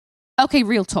Okay,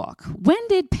 real talk. When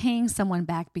did paying someone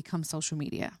back become social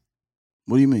media?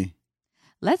 What do you mean?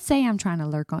 Let's say I'm trying to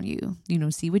lurk on you,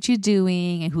 see what you're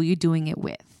doing and who you're doing it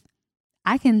with.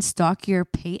 I can stalk your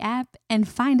pay app and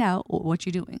find out what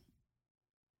you're doing.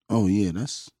 Oh, yeah,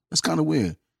 that's kind of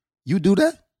weird. You do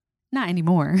that? Not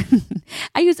anymore.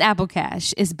 I use Apple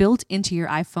Cash. It's built into your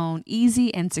iPhone,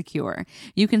 easy and secure.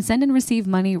 You can send and receive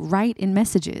money right in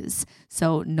messages,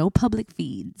 so no public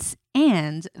feeds.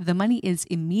 And the money is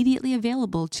immediately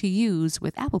available to use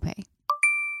with Apple Pay.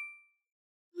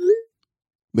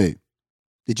 Babe,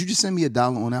 did you just send me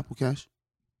 $1 on Apple Cash?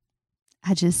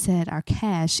 I just said our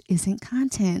cash isn't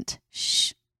content.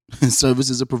 Shh.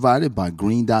 Services are provided by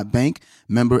Green Dot Bank,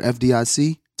 member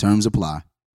FDIC. Terms apply.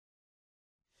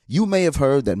 You may have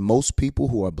heard that most people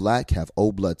who are black have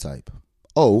O blood type.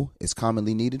 O is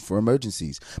commonly needed for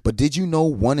emergencies. But did you know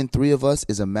 1 in 3 of us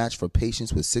is a match for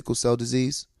patients with sickle cell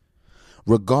disease?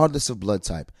 Regardless of blood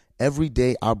type, every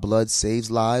day our blood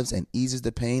saves lives and eases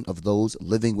the pain of those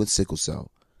living with sickle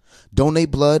cell.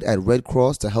 Donate blood at Red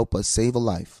Cross to help us save a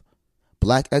life.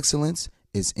 Black excellence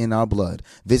is in our blood.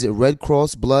 Visit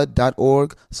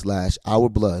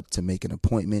redcrossblood.org/ourblood to make an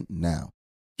appointment now.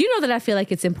 You know that I feel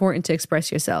like it's important to express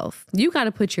yourself. You got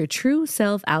to put your true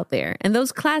self out there. And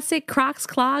those classic Crocs,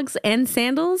 clogs, and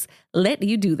sandals let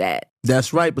you do that.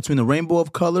 That's right. Between the rainbow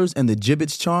of colors and the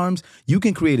Jibbitz charms, you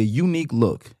can create a unique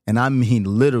look. And I mean,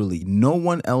 literally, no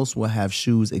one else will have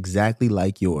shoes exactly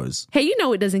like yours. Hey, you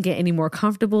know it doesn't get any more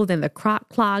comfortable than the Croc,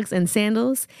 clogs, and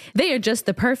sandals. They are just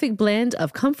the perfect blend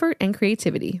of comfort and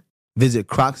creativity. Visit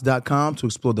crocs.com to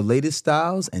explore the latest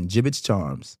styles and Jibbitz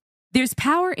charms. There's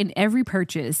power in every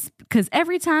purchase because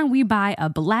every time we buy a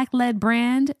Black-led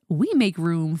brand, we make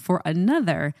room for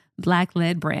another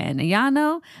Black-led brand. And y'all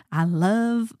know I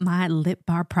love my lip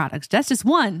bar products. That's just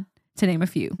one to name a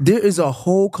few. There is a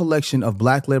whole collection of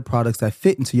Black-led products that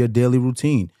fit into your daily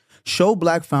routine. Show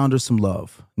Black founders some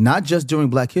love, not just during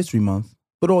Black History Month,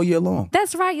 but all year long.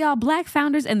 That's right, y'all. Black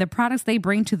founders and the products they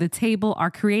bring to the table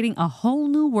are creating a whole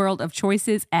new world of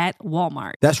choices at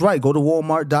Walmart. That's right. Go to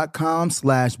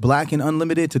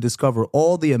walmart.com/blackandunlimited to discover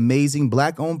all the amazing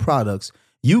Black-owned products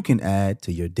you can add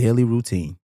to your daily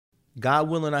routine. God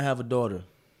willing, I have a daughter.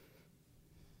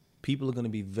 People are going to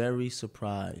be very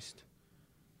surprised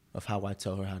of how I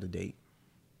tell her how to date.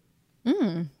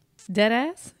 Dead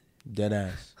ass? Dead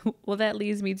ass. Well, that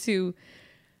leads me to...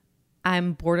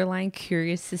 I'm borderline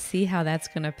curious to see how that's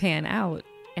going to pan out.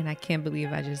 And I can't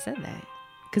believe I just said that.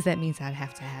 Because that means I'd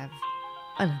have to have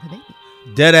another baby.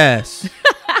 Dead ass.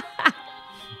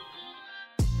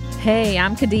 Hey,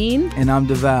 I'm Kadeen. And I'm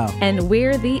DeVal. And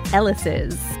we're the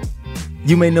Ellises.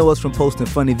 You may know us from posting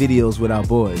funny videos with our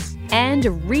boys.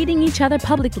 And reading each other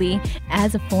publicly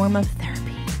as a form of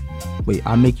therapy. Wait,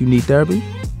 I make you need therapy?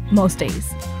 Most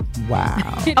days.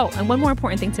 Wow. Oh, and one more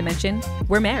important thing to mention.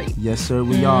 We're married. Yes, sir,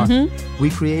 we are. We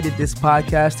created this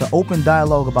podcast to open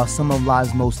dialogue about some of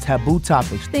life's most taboo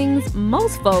topics. Things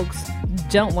most folks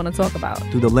don't want to talk about.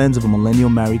 Through the lens of a millennial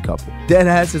married couple. Dead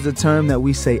ass is a term that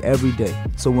we say every day.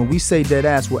 So when we say dead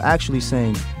ass, we're actually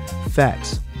saying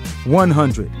facts.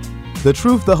 100. The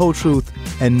truth, the whole truth,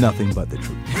 and nothing but the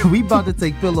truth. We about to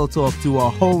take pillow talk to a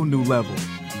whole new level.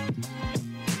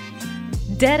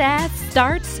 Dead ass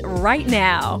starts right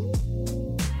now.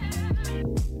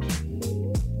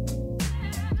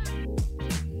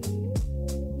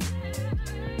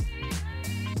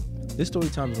 This story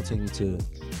time is going to take me to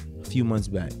a few months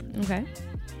back. Okay.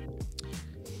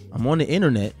 I'm on the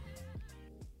internet.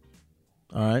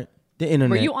 All right. The internet.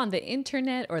 Were you on the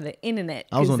internet or the internet?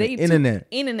 I was on the internet.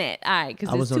 Internet. All right.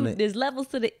 Because there's levels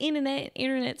to the internet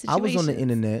situations. I was on the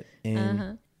internet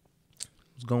and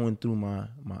was going through my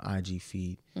IG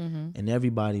feed and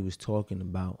everybody was talking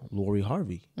about Lori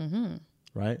Harvey.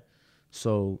 Right?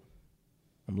 So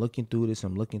I'm looking through this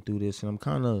and I'm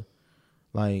kind of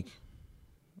like,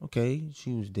 okay,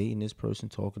 she was dating this person,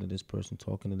 talking to this person,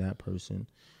 talking to that person.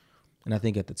 And I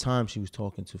think at the time she was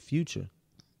talking to Future.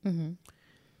 And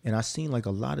I seen like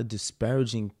a lot of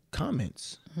disparaging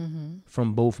comments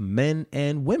from both men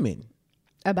and women.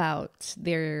 About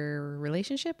their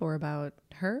relationship or about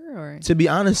her? Or to be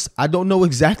honest, I don't know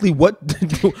exactly what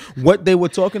they were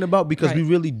talking about because we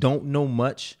really don't know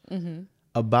much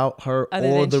about her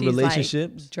or the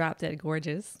relationships. Like, drop dead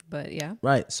gorgeous, but yeah.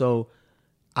 Right. So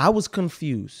I was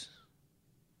confused.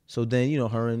 So then,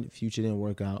 her and Future didn't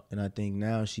work out. And I think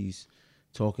now she's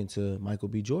talking to Michael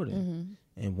B. Jordan.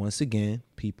 And once again,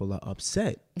 people are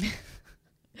upset.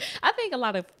 I think a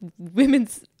lot of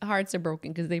women's hearts are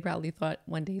broken because they probably thought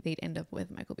one day they'd end up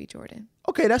with Michael B. Jordan.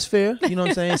 Okay, that's fair. You know what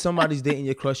I'm saying? Somebody's dating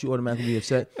your crush, you automatically be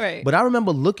upset. Right. But I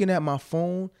remember looking at my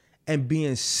phone and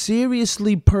being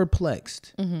seriously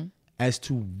perplexed as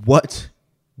to what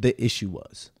the issue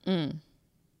was.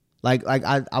 Like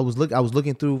I was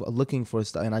looking for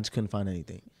stuff, and I just couldn't find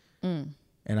anything.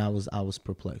 And I was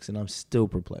perplexed, and I'm still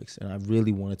perplexed, and I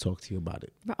really want to talk to you about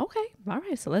it. Okay. All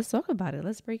right. So let's talk about it.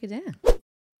 Let's break it down.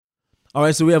 All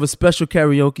right. So we have a special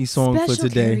karaoke song for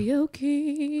today.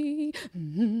 Karaoke.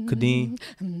 Kadeen,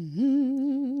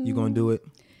 you gonna do it?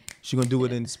 She gonna do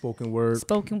it in spoken word.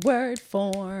 Spoken word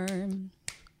form.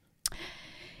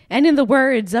 And in the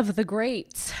words of the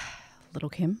great Little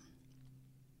Kim,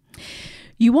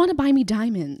 you want to buy me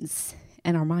diamonds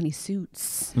and Armani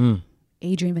suits,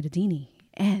 Adrian Venedini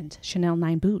and Chanel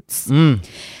 9 boots,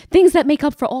 things that make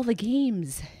up for all the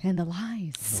games and the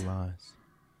lies.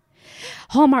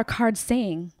 Hallmark cards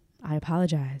saying, I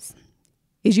apologize.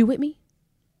 Is you with me?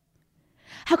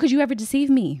 How could you ever deceive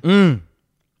me?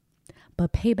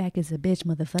 But payback is a bitch,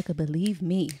 motherfucker, believe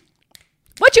me.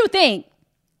 What you think?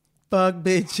 Fuck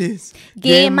bitches.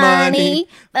 Get money.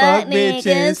 Fuck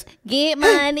bitches. Get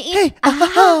money. Hey.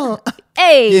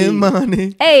 Hey. Get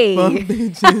money. Hey. Fuck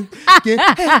bitches.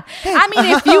 I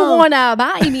mean, if you want to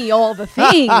buy me all the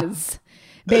things,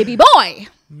 baby boy,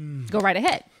 go right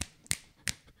ahead.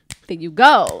 There you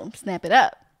go. Snap it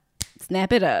up.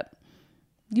 Snap it up.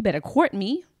 You better court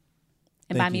me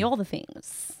and buy me all the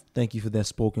things. Thank you for that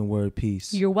spoken word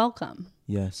piece. You're welcome.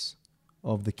 Yes.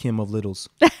 Of the Kim of Littles.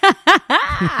 That's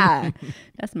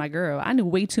my girl. I knew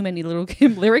way too many Little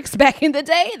Kim lyrics back in the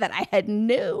day that I had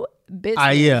no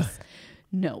business. Yeah.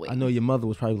 No way. I know your mother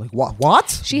was probably like,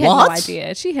 what? She had no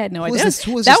idea. She had no idea. Who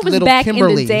is that this was little back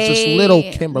Kimberly? in the day. Is this little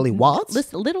Kimberly what?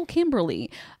 Listen, little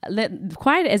Kimberly.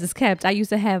 Quiet as it's kept, I used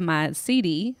to have my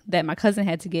CD that my cousin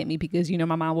had to get me because, you know,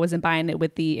 my mom wasn't buying it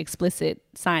with the explicit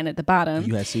sign at the bottom.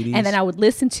 You had CDs? And then I would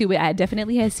listen to it. I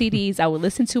definitely had CDs. I would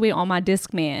listen to it on my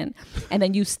Discman. And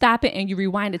then you stop it and you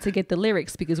rewind it to get the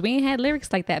lyrics because we ain't had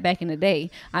lyrics like that back in the day.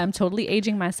 I'm totally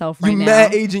aging myself right now. You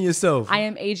mad aging yourself. I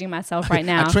am aging myself right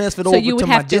now. I transferred so over you would to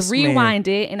my have to Discman. rewind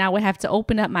it, and I would have to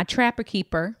open up my Trapper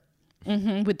Keeper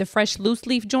with the fresh loose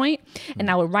leaf joint, and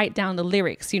I would write down the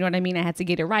lyrics. You know what I mean? I had to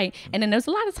get it right. And then there's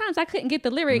a lot of times I couldn't get the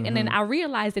lyric, and then I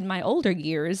realized in my older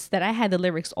years that I had the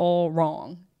lyrics all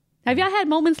wrong. Have y'all had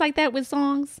moments like that with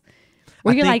songs?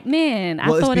 Where you're like, man, I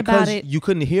thought about it. You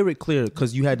couldn't hear it clear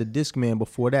because you had the Discman.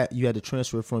 Before that, you had to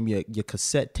transfer it from your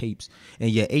cassette tapes and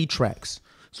your 8-tracks.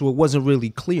 So it wasn't really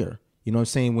clear. You know what I'm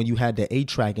saying? When you had the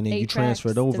 8-track and then you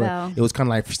transferred over, it was kind of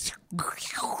like...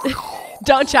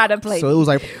 Don't try to play. So it was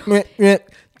like,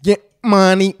 get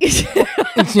money. Hey.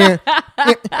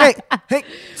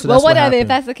 So well, whatever. If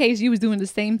that's the case, you was doing the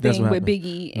same thing with happened.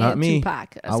 Biggie Not and me.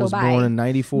 Tupac. I was born in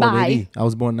 94, baby. I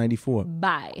was born in 94.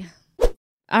 Bye.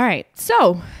 All right.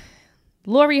 So,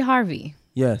 Lori Harvey.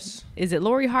 Yes. Is it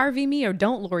Lori Harvey me or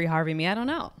don't Lori Harvey me? I don't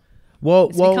know. Well,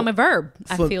 it's become a verb.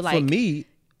 I feel like for me,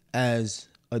 as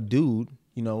a dude,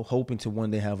 you know, hoping to one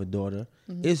day have a daughter,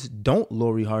 it's don't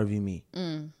Lori Harvey me.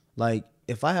 Like,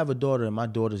 if I have a daughter and my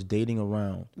daughter's dating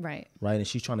around, right, and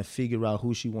she's trying to figure out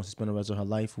who she wants to spend the rest of her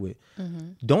life with,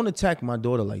 don't attack my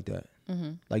daughter like that.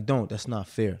 Like, don't. That's not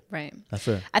fair. Right. That's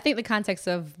fair. I think the context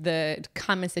of the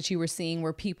comments that you were seeing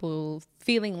were people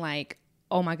feeling like,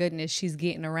 oh my goodness, she's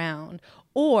getting around.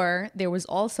 Or there was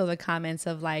also the comments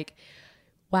of like,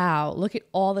 wow, look at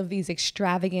all of these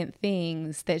extravagant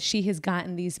things that she has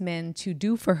gotten these men to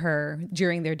do for her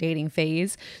during their dating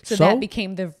phase. So that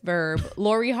became the verb,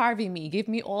 Lori Harvey me, give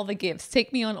me all the gifts,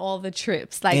 take me on all the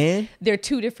trips. Like, there are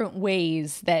two different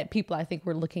ways that people, I think,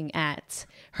 were looking at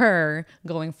her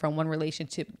going from one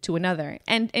relationship to another.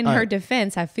 And in her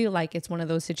defense, I feel like it's one of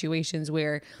those situations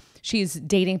where she's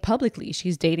dating publicly.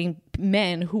 She's dating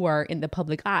men who are in the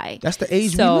public eye. That's the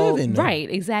age we live in. Though. Right,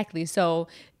 exactly. So,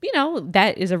 you know,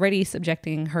 that is already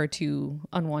subjecting her to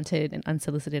unwanted and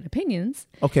unsolicited opinions.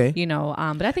 Okay. You know,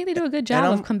 but I think they do a good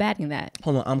job of combating that.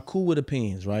 Hold on. I'm cool with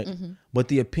opinions, right? But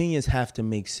the opinions have to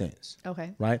make sense.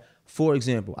 Okay. Right? For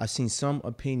example, I've seen some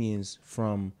opinions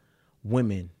from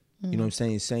women, you know what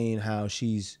I'm saying how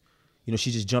she's, you know,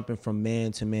 she's just jumping from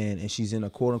man to man and she's in a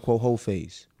quote unquote whole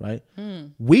phase, right?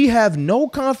 We have no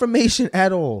confirmation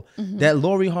at all that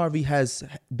Lori Harvey has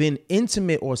been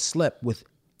intimate or slept with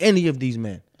any of these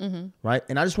men, right?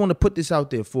 And I just want to put this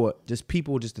out there for just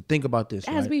people just to think about this.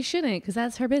 As we shouldn't, because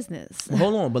that's her business. Well,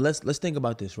 hold on, but let's think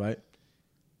about this, right?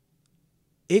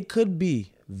 It could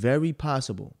be very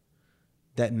possible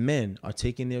that men are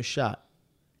taking their shot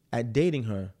at dating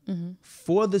her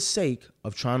for the sake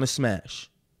of trying to smash.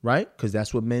 Right? Because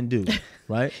that's what men do,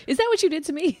 right? Is that what you did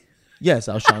to me? Yes,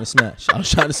 I was trying to smash. I was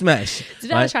trying to smash.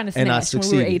 I was trying to smash when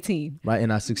we were 18. Right?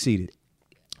 And I succeeded.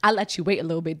 I let you wait a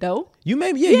little bit though. You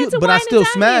maybe but I still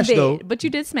smashed though. But you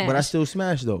did smash. But I still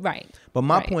smashed though. Right. But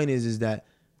my point is that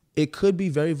it could be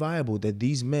very viable that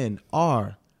these men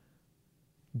are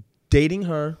dating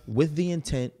her with the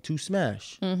intent to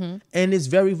smash. Mm-hmm. And it's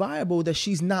very viable that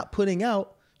she's not putting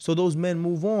out, so those men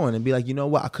move on and be like, you know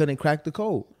what, I couldn't crack the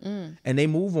code. And they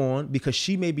move on because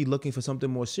she may be looking for something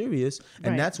more serious.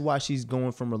 And that's why she's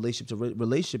going from relationship to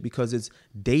relationship, because it's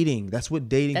dating. That's what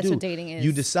dating That's what dating is.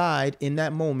 You decide in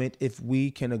that moment if we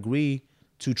can agree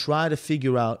to try to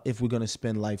figure out if we're going to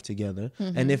spend life together.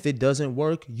 Mm-hmm. And if it doesn't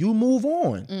work, you move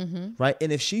on, right?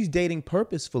 And if she's dating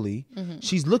purposefully,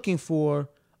 she's looking for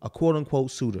a quote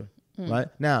unquote suitor, right?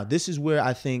 Now, this is where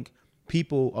I think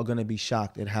people are going to be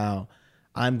shocked at how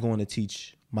I'm going to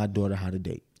teach my daughter how to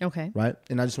date. Okay. Right?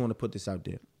 And I just want to put this out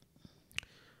there.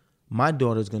 My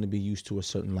daughter is going to be used to a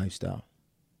certain lifestyle,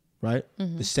 right?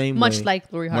 The same much way.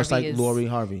 Like Lori Harvey. Much like is, Lori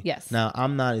Harvey. Yes. Now,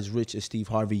 I'm not as rich as Steve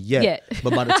Harvey yet.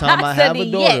 But by the time I have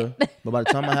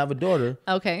a daughter,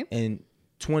 okay. And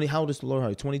 20, how old is Lori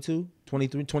Harvey? 22,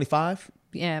 23, 25?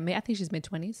 Yeah, I think she's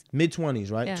mid-20s.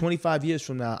 Mid-20s, right? Yeah. 25 years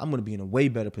from now, I'm going to be in a way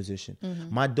better position.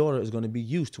 My daughter is going to be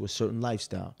used to a certain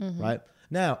lifestyle, right?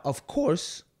 Now, of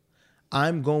course,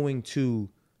 I'm going to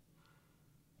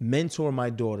mentor my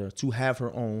daughter to have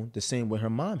her own the same way her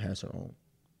mom has her own,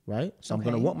 right? So I'm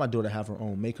going to want my daughter to have her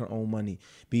own, make her own money,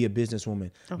 be a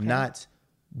businesswoman, not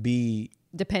be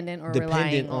dependent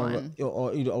relying on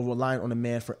or relying on a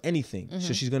man for anything.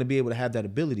 So she's going to be able to have that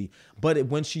ability. But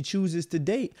when she chooses to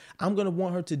date, I'm going to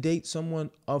want her to date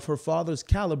someone of her father's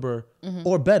caliber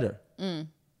or better.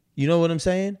 You know what I'm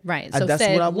saying? Right. So that's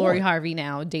said what I Lori want. Harvey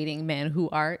now dating men who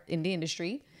are in the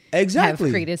industry. Exactly.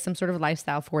 Have created some sort of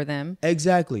lifestyle for them.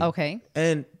 Exactly. Okay.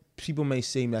 And people may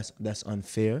say that's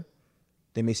unfair.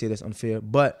 They may say that's unfair,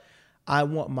 but I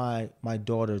want my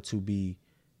daughter to be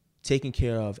taken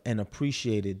care of and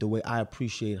appreciated the way I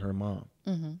appreciate her mom.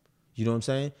 You know what I'm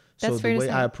saying? That's so fair the to way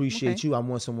say. I appreciate Okay. you, I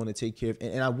want someone to take care of,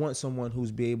 and I want someone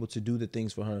who's be able to do the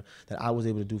things for her that I was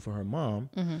able to do for her mom.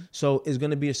 So it's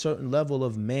going to be a certain level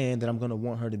of man that I'm going to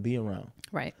want her to be around.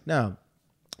 Right. Now,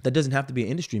 that doesn't have to be an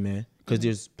industry man, because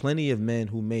there's plenty of men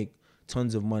who make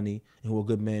tons of money and who are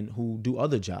good men who do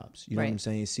other jobs. You know what I'm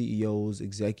saying? CEOs,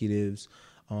 executives.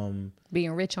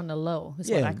 Being rich on the low is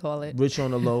what I call it. Rich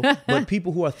on the low. But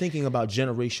people who are thinking about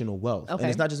generational wealth. Okay. And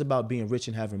it's not just about being rich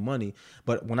and having money.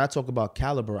 But when I talk about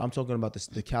caliber, I'm talking about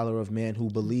the caliber of man who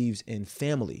believes in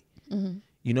family.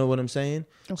 You know what I'm saying?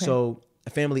 Okay. So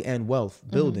family and wealth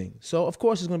building. So of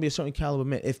course it's going to be a certain caliber of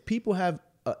man. If people have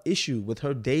an issue with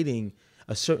her dating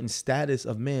a certain status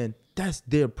of man, that's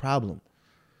their problem.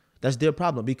 That's their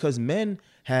problem, because men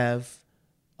have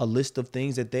a list of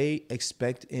things that they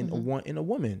expect in a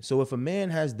woman. So if a man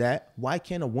has that, why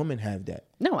can't a woman have that?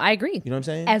 No, I agree. You know what I'm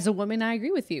saying? As a woman, I agree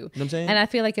with you. You know what I'm saying? And I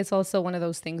feel like it's also one of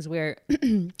those things where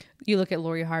you look at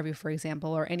Lori Harvey, for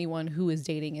example, or anyone who is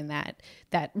dating in that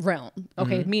realm.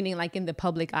 Okay, meaning like in the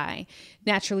public eye.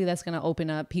 Naturally, that's going to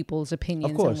open up people's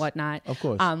opinions and whatnot. Of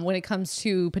course. When it comes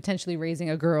to potentially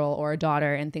raising a girl or a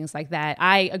daughter and things like that,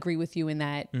 I agree with you in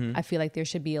that. I feel like there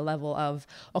should be a level of,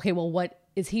 okay, well, what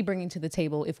is he bringing to the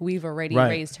table if we've already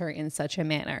raised her in such a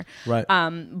manner? Right.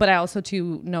 But I also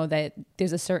too know that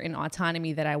there's a certain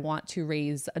autonomy that I want to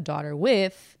raise a daughter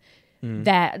with,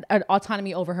 that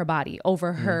autonomy over her body,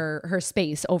 over her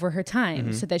space, over her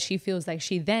time, so that she feels like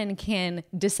she then can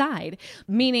decide,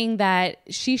 meaning that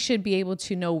she should be able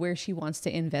to know where she wants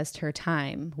to invest her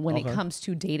time when it comes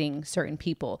to dating certain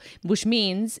people, which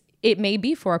means it may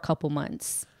be for a couple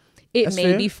months. It That's may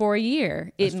fair. be for a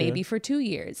year. It That's may fair. be for 2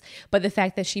 years. But the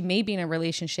fact that she may be in a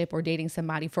relationship or dating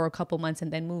somebody for a couple months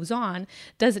and then moves on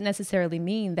doesn't necessarily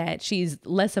mean that she's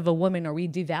less of a woman or we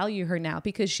devalue her now,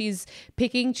 because she's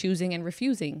picking, choosing, and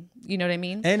refusing. You know what I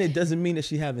mean? And it doesn't mean that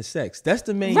she's having sex. That's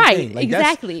the main Right, thing. Like,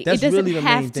 exactly. That's It doesn't really the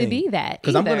have main to thing. be that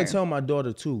Because I'm going either. to tell my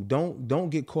daughter too, don't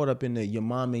get caught up in your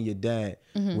mom and your dad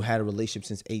who had a relationship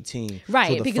since 18.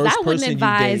 Right, So the because first I wouldn't person you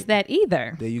advise date- that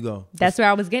either. There you go. That's where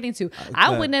I was getting to. I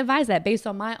okay. wouldn't advise that based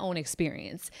on my own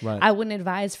experience. Right. I wouldn't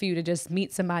advise for you to just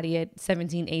meet somebody at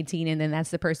 17, 18, and then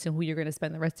that's the person who you're going to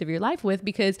spend the rest of your life with,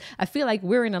 because I feel like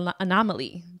we're in an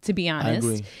anomaly, to be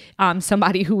honest. agree.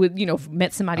 Somebody who would,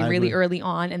 met somebody I really agree. early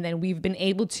on, and then we've been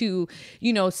able to,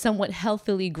 somewhat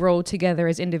healthily grow together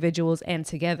as individuals and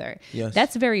together. Yes.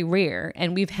 That's very rare.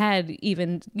 And we've had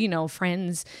even,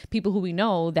 friends, people who we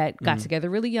know that got together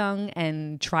really young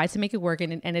and tried to make it work,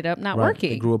 and it ended up not Right. working.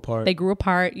 They grew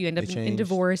apart. You end up They in changed.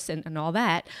 divorce and all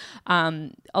that.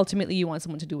 Ultimately, you want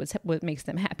someone to do what makes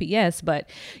them happy. Yes. But,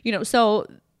 so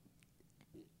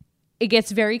it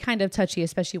gets very kind of touchy,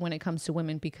 especially when it comes to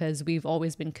women, because we've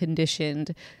always been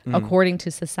conditioned according to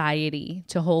society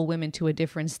to hold women to a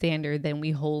different standard than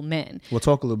we hold men. We'll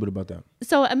talk a little bit about that.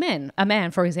 So a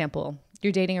man, for example,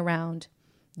 you're dating around,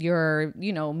 you're,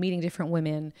 meeting different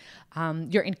women.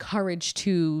 You're encouraged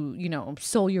to,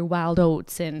 sow your wild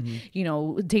oats and,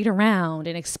 date around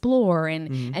and explore.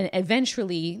 And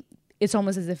eventually it's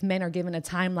almost as if men are given a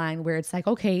timeline where it's like,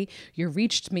 okay, you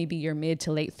reached maybe your mid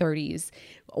to late 30s.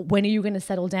 When are you going to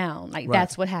settle down? Like,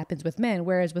 that's what happens with men.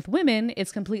 Whereas with women,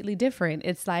 it's completely different.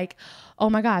 It's like, oh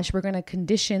my gosh, we're going to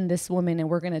condition this woman and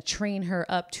we're going to train her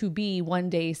up to be one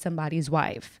day somebody's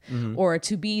wife or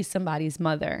to be somebody's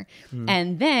mother.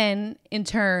 And then in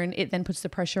turn, it then puts the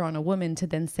pressure on a woman to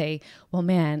then say, well,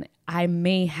 man, I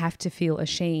may have to feel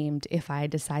ashamed if I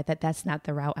decide that that's not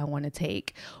the route I want to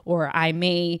take. Or I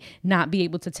may not be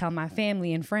able to tell my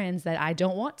family and friends that I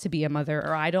don't want to be a mother,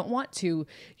 or I don't want to,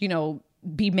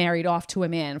 be married off to a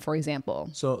man, for example.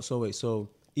 So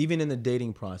even in the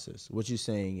dating process, what you're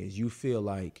saying is you feel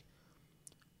like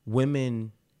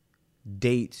women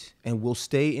date and will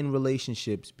stay in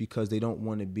relationships because they don't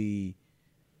want to be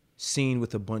seen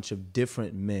with a bunch of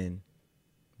different men.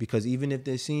 Because even if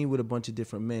they're seen with a bunch of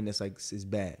different men, that's like, it's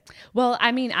bad. Well,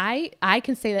 I mean, I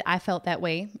can say that I felt that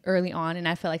way early on, and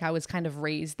I felt like I was kind of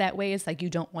raised that way. It's like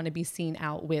you don't want to be seen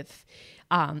out with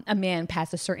a man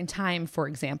past a certain time, for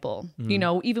example.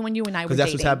 Even when you and I were dating. Because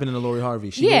that's what's happening to Lori Harvey.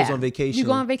 She goes on vacation. You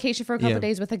go on vacation for a couple of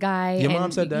days with a guy. Your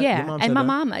mom said that? Yeah, Your mom and said my that?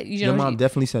 mom, Your mom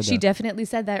definitely said that. She definitely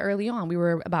said that early on. We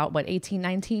were about, 18,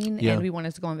 19, and we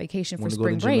wanted to go on vacation for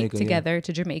spring break together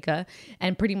to Jamaica,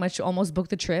 and pretty much almost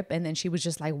booked the trip. And then she was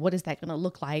just like, what is that going to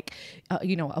look like?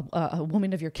 A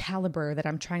woman of your caliber that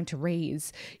I'm trying to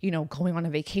raise, going on a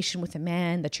vacation with a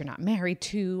man that you're not married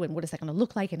to, and what is that going to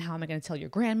look like, and how am I going to tell your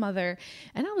grandmother?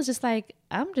 And I was just like,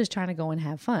 I'm just trying to go and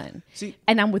have fun.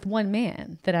 And I'm with one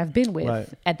man that I've been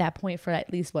with at that point for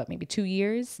at least maybe 2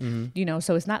 years,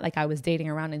 so it's not like I was dating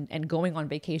around and going on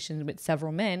vacations with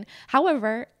several men.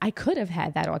 However, I could have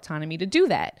had that autonomy to do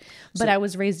that, but I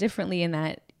was raised differently in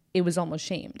that it was almost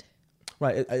shamed.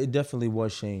 Right. It definitely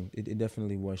was shamed. It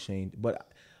definitely was shamed. But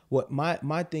what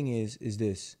my thing is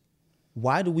this: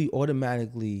 why do we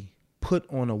automatically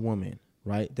put on a woman,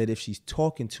 right, that if she's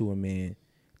talking to a man,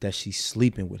 that she's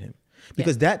sleeping with him?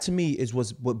 Because that to me is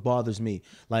what bothers me.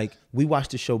 Like, we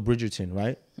watched the show Bridgerton,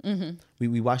 right?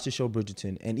 We watched the show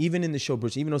Bridgerton, and even in the show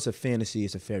Bridgerton, even though it's a fantasy,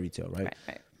 it's a fairy tale, right?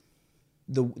 Right.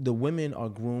 The women are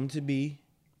groomed to be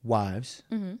wives,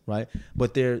 right?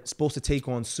 But they're supposed to take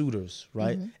on suitors,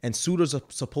 right? And suitors are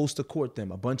supposed to court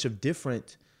them. A bunch of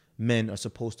different men are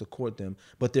supposed to court them,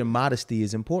 but their modesty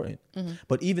is important.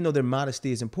 But even though their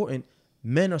modesty is important,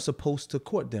 men are supposed to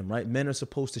court them, right? Men are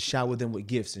supposed to shower them with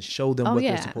gifts and show them what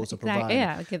they're supposed to provide.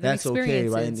 Give them That's okay,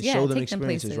 right? And show them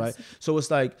experiences, right? So it's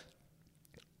like,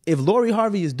 if Lori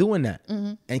Harvey is doing that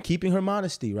and keeping her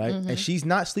modesty, right, and she's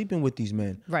not sleeping with these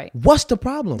men, right, what's the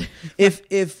problem?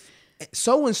 if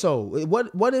so and so,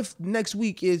 what if next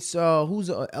week it's who's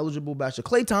an eligible bachelor?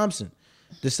 Klay Thompson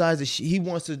decides that he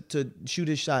wants to shoot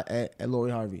his shot at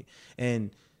Lori Harvey and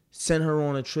send her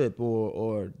on a trip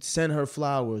or send her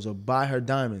flowers or buy her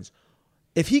diamonds.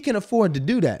 If he can afford to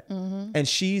do that, and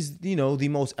she's, the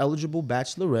most eligible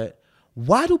bachelorette,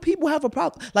 why do people have a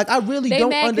problem? Like, I really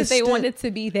don't understand. Because they want it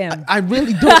to be them. I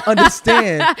really don't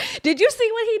understand. Did you see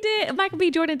what he did? Michael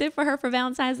B. Jordan did for her for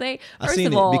Valentine's Day? First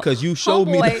of all, because you showed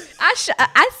me.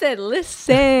 I said,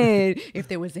 listen, if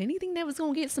there was anything that was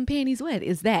going to get some panties wet,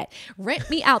 is that. Rent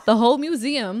me out the whole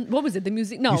museum. What was it? The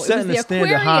museum? No, it was the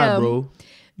aquarium. High, bro.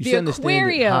 The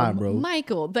aquarium,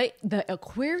 Michael, the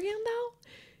aquarium though,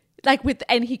 like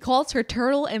and he calls her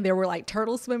turtle, and there were like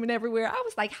turtles swimming everywhere. I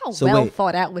was like, how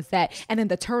thought out was that? And then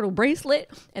the turtle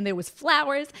bracelet, and there was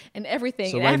flowers and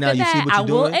everything. So and right after now, you that, see what you're I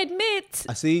will doing? admit,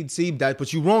 I see that,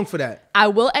 but you wrong for that. I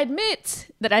will admit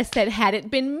that I said, had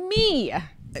it been me.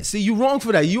 See, you wrong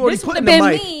for that. You already put in the the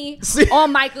mic. Me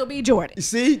on Michael B. Jordan.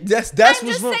 See, that's I'm what's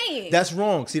just wrong. saying. That's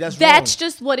wrong. See, that's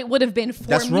just what it would have been for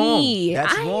that's me. Wrong.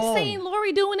 That's I ain't saying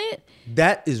Lori doing it.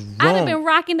 That is wrong. I'd have been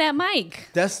rocking that mic.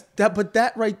 But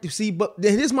that right. See, but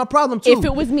here's my problem too. If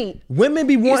it was me, women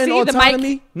be wanting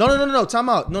autonomy. No. Time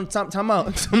out. No, time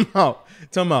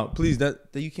out. Please, that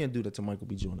you can't do that to Michael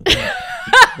B. Jordan.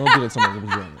 Don't do that to Michael B.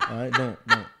 Jordan. All right, don't.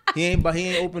 He ain't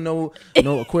open no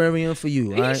aquarium for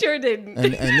you. All right? He sure didn't.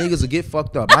 And niggas will get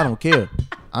fucked up. I don't care.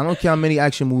 I don't care how many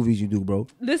action movies you do, bro.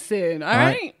 Listen, all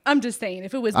right? I'm just saying,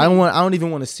 if it was me. I don't even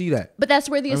want to see that. But that's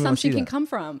where the assumption can come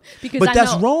from. But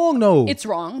that's wrong, though. It's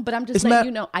wrong, but I'm just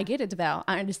letting I get it, Val.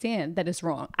 I understand that it's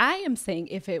wrong. I am saying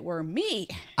if it were me.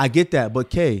 I get that, but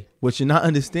Kay, what you're not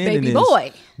understanding Baby is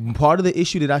boy. part of the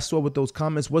issue that I saw with those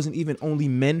comments wasn't even only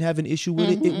men have an issue with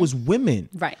it. It was women.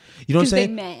 Right. You know what I'm 'Cause they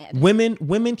saying? mad.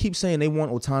 Women keep saying they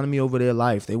want autonomy over their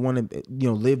life. They want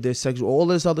to, live their sexual, all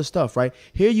this other stuff, right?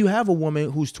 Here you have a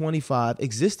woman who's 25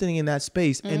 existing in that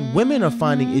space, and women are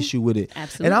finding issue with it.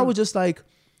 Absolutely. And I was just like,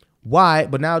 why?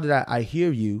 But now that I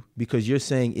hear you, because you're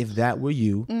saying if that were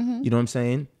you, you know what I'm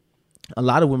saying? A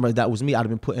lot of women, if that was me, I'd have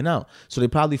been putting out. So they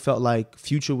probably felt like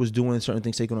Future was doing certain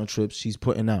things, taking on trips. She's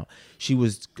putting out. She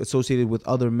was associated with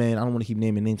other men. I don't want to keep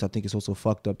naming names. I think it's also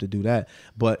fucked up to do that.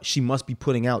 But she must be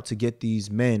putting out to get these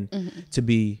men to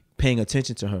be paying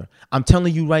attention to her. I'm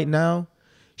telling you right now,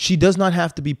 she does not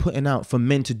have to be putting out for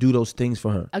men to do those things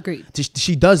for her. Agreed.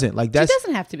 She doesn't. Like that's. She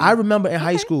doesn't have to be. I remember in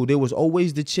high school, there was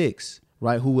always the chicks,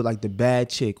 right, who were like the bad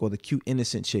chick or the cute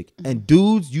innocent chick, and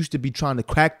dudes used to be trying to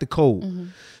crack the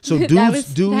code. So dudes,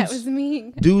 that was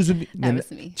me. dudes would be. That was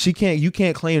me. You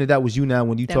can't claim that was you now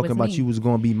when you That talking was about me. you was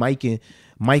going to be Michael.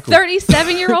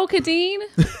 37-year-old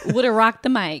Kadeen would have rocked the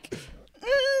mic.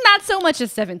 Not so much at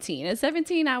 17. At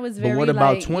 17, I was very. But what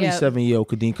about like, 27-year-old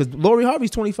Kadeen? Because Lori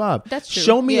Harvey's 25. That's true.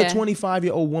 Show me a Yeah.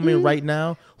 25-year-old woman right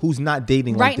now who's not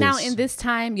dating right like now this. in this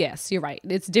time, yes, you're right.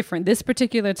 It's different. This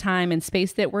particular time and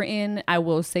space that we're in, I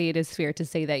will say it is fair to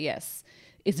say that yes,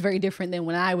 it's very different than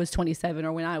when I was 27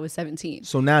 or when I was 17.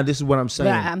 So now this is what I'm saying.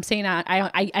 But I'm saying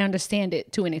I understand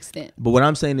it to an extent. But what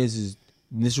I'm saying is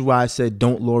this is why I said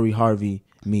don't Lori Harvey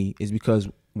me, is because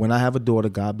when I have a daughter,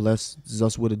 God blesses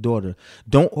us with a daughter.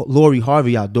 Don't Lori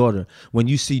Harvey our daughter. When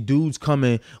you see dudes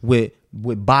coming with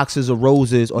boxes of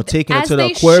roses or taking her As to the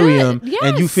they aquarium, should,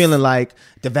 and you yes. feeling like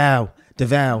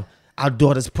DeVal, our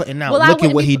daughter's putting out. Well, Look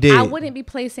at what he did. I wouldn't be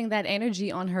placing that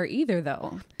energy on her either,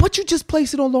 though. But you just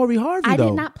placed it on Lori Harvey, I though.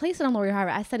 did not place it on Lori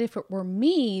Harvey. I said if it were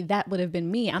me, that would have been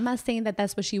me. I'm not saying that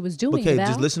that's what she was doing. Okay, Val.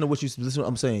 just listen to what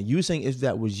I'm saying. You were saying if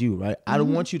that was you, right? I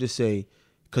don't want you to say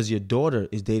because your daughter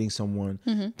is dating someone.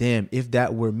 Damn, if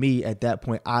that were me at that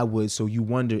point, I would. So you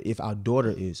wonder if our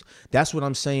daughter is. That's what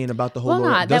I'm saying about the whole. Well,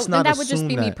 Lori. that would just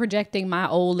be me projecting my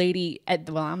old lady.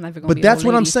 I'm never going to. But that's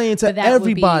what I'm saying to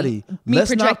everybody.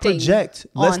 Let's not project.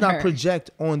 Let's not her.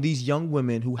 project on these young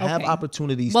women who have Okay.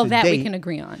 opportunities. Well, to that date. we can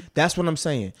agree on. That's what I'm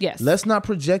saying. Yes. Let's not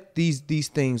project these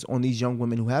things on these young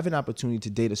women who have an opportunity to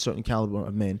date a certain caliber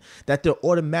of men that they're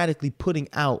automatically putting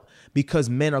out because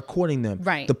men are courting them.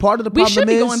 Right. The part of the we problem should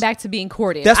be is going back to being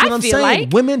courted. that's what I I'm feel saying.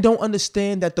 like. Women don't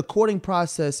understand that the courting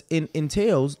process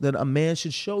entails that a man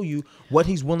should show you what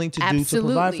he's willing to do to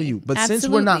provide for you. But since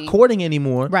we're not Absolutely. courting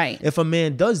anymore, Right. if a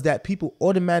man does that, people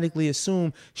automatically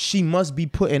assume she must be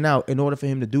putting out in order for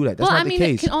him to do that. That's Well, not I the mean,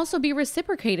 case. it can also be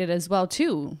reciprocated as well,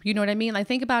 too. You know what I mean? Like,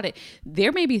 think about it.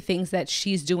 There may be things that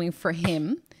she's doing for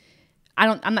him.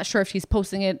 I'm not sure if she's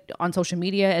posting it on social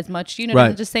media as much. You know what I'm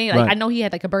Right, just saying? Like, right. I know he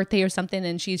had like a birthday or something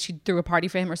and she threw a party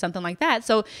for him or something like that.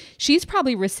 So she's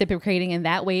probably reciprocating in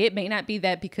that way. It may not be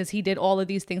that because he did all of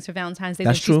these things for Valentine's Day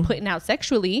That's that true. she's putting out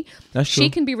sexually. That's she true.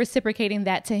 can be reciprocating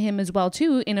that to him as well,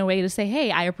 too, in a way to say,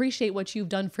 hey, I appreciate what you've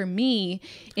done for me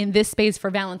in this space for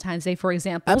Valentine's Day, for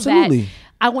example. Absolutely. That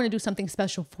I want to do something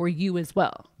special for you as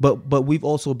well. But we've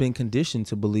also been conditioned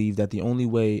to believe that the only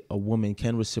way a woman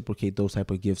can reciprocate those type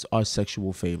of gifts are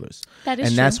sexual favors. That is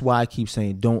and true. that's why I keep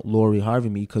saying don't Lori Harvey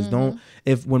me, because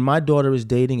when my daughter is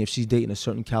dating, if she's dating a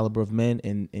certain caliber of men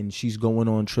and she's going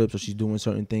on trips or she's doing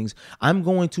certain things, I'm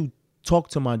going to talk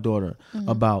to my daughter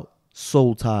about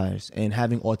soul ties and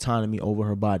having autonomy over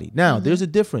her body. Now, there's a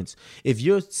difference. If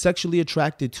you're sexually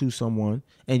attracted to someone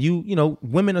and you know,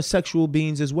 women are sexual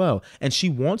beings as well, and she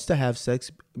wants to have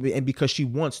sex and because she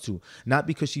wants to, not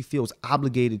because she feels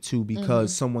obligated to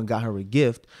because someone got her a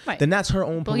gift, Right. then that's her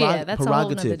own Well, yeah, that's a whole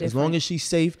nother prerogative. As long different- as she's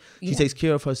safe, she Yeah. takes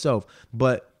care of herself.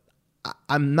 But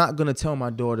I'm not going to tell my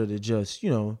daughter to just,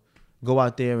 go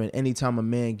out there and anytime a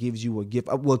man gives you a gift,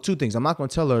 well, two things. I'm not going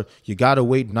to tell her you got to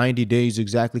wait 90 days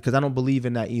exactly, because I don't believe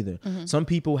in that either. Some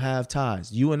people have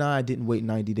ties. You and I didn't wait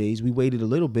 90 days. We waited a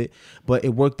little bit, but it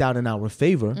worked out in our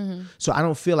favor. So I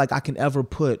don't feel like I can ever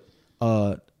put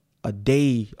a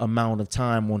day amount of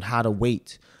time on how to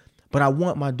wait. But I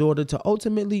want my daughter to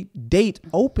ultimately date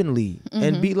openly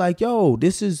and be like, yo,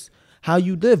 this is how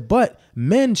you live. But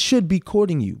men should be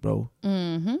courting you, bro.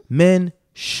 Men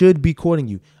should be courting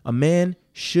you. A man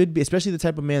should be, especially the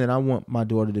type of man that I want my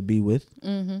daughter to be with,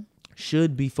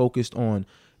 should be focused on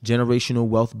generational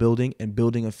wealth building and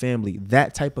building a family.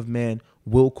 That type of man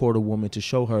will court a woman to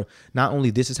show her not only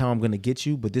this is how I'm going to get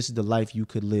you, but this is the life you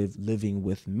could live living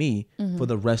with me for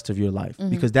the rest of your life.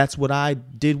 Because that's what I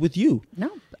did with you. No,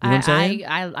 You know what I'm saying?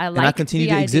 I like And I continue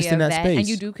the to exist idea in of that space. and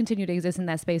you do continue to exist in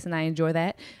that space, and I enjoy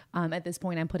that. At this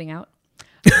point, I'm putting out.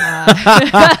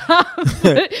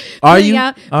 Putting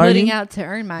out to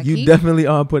earn my keep. You definitely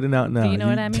are putting out now. You know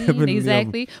what I mean?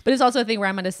 Exactly. But it's also a thing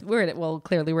where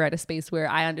clearly we're at a space where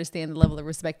I understand the level of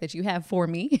respect that you have for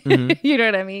me. Mm-hmm. You know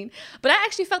what I mean? But I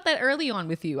actually felt that early on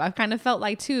with you. I've kind of felt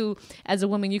like too, as a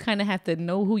woman, you kind of have to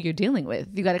know who you're dealing with.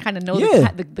 You got to kind of know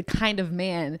the kind of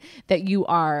man that you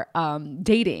are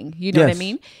dating. You know what I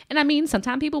mean? And I mean,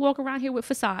 sometimes people walk around here with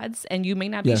facades, and you may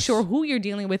not be sure who you're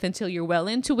dealing with until you're well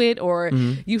into it, or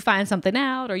you find something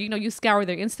out, or you scour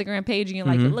their Instagram page and you're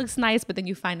like, it looks nice, but then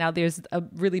you find out there's a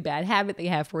really bad habit they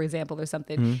have, for example, or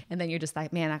something, and then you're just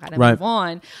like, man, I gotta move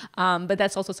on. But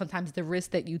that's also sometimes the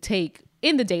risk that you take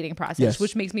in the dating process,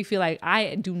 which makes me feel like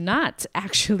I do not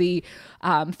actually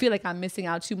feel like I'm missing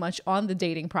out too much on the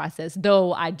dating process,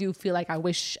 though I do feel like I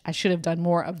wish I should have done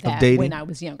more of that when I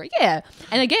was younger. Yeah.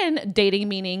 And again, dating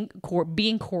meaning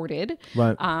being courted,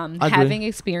 having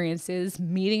experiences,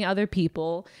 meeting other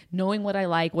people, knowing what I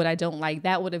like, what I don't like.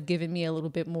 That would have given me a little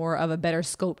bit more of a better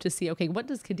scope to see, okay, what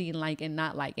does Khadeen like and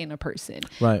not like in a person?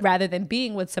 Rather than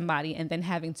being with somebody and then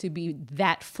having to be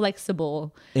that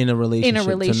flexible in a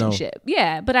relationship.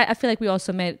 Yeah, but I feel like we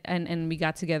also met and we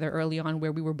got together early on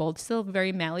where we were both still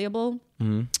very malleable.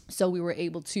 Mm-hmm. So we were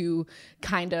able to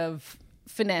kind of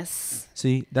finesse.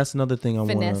 See, that's another thing I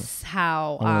want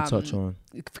to touch on.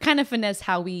 Kind of finesse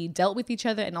how we dealt with each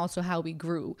other and also how we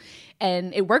grew.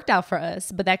 And it worked out for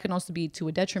us, but that can also be to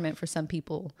a detriment for some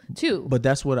people too. But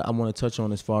that's what I want to touch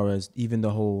on as far as even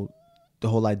the whole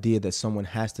idea that someone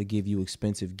has to give you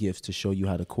expensive gifts to show you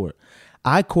how to court.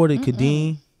 I courted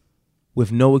Khadeen with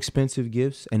no expensive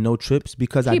gifts and no trips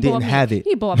because I didn't have it.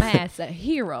 He bought my ass a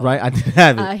hero. Right? I didn't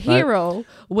have it. A hero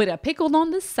with a pickle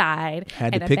on the side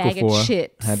and a bag of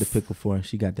chips. Had the pickle for her.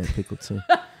 She got that pickle too.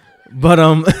 But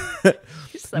no,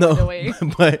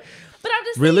 but I'm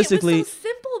just realistically, it was so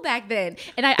simple back then,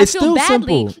 and I feel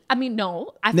badly. Simple. I mean,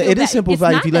 no, I feel it is simple. If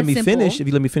you let me finish,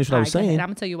 what I was saying, I'm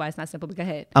gonna tell you why it's not simple. But go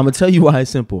ahead. I'm gonna tell you why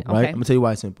it's simple. Right? I'm gonna tell you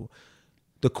why it's simple.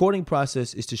 The courting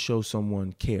process is to show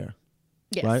someone care.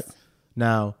 Yes. Right.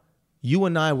 Now, you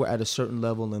and I were at a certain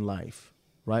level in life,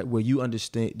 right? Where you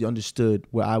understood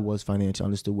where I was financially,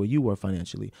 understood where you were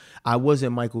financially. I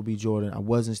wasn't Michael B. Jordan. I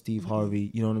wasn't Steve Harvey.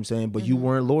 You know what I'm saying? But you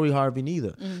weren't Lori Harvey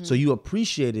neither. So you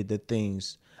appreciated the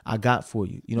things I got for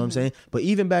you. You know what I'm saying? But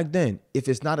even back then, if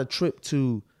it's not a trip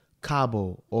to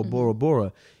Cabo or Bora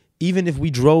Bora, even if we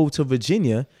drove to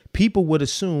Virginia, people would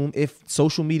assume if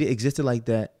social media existed like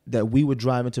that we would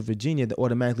drive into Virginia, that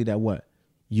automatically that what?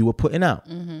 You were putting out.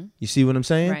 You see what I'm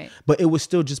saying? Right. But it was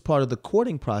still just part of the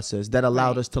courting process that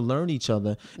allowed us to learn each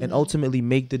other and ultimately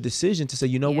make the decision to say,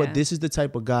 you know what, this is the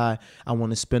type of guy I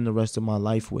want to spend the rest of my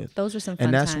life with. Those are some fun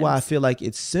And that's times. why I feel like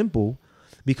it's simple,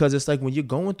 because it's like when you're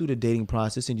going through the dating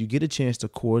process and you get a chance to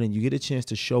court and you get a chance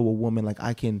to show a woman like,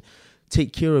 I can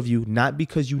take care of you, not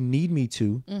because you need me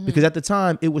to, because at the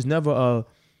time it was never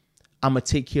I'm going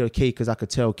to take care of Kay because I could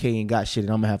tell Kay ain't got shit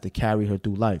and I'm going to have to carry her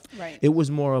through life. Right. It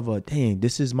was more of a, dang,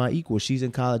 this is my equal. She's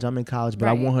in college, I'm in college, but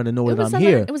I want her to know that I'm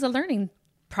here. It was a learning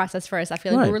process for us. I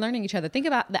feel like we were learning each other. Think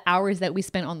about the hours that we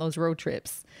spent on those road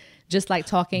trips, just like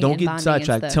talking and bonding. Don't get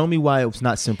sidetracked. Tell me why it's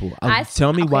not simple.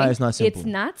 Tell me why it's not simple. It's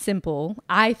not simple,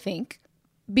 I think,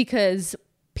 because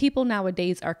people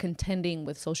nowadays are contending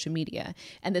with social media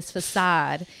and this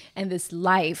facade and this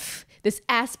life, this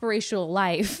aspirational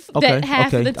life that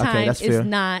half of the time is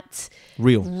not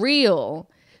real.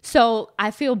 So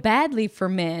I feel badly for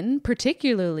men,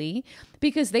 particularly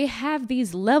because they have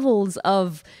these levels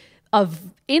of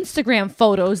Instagram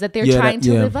photos that they're trying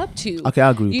to live up to. Okay, I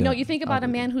agree with that. that. You think about a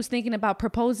man who's thinking about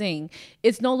proposing.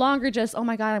 It's no longer just, oh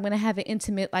my God, I'm going to have an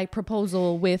intimate like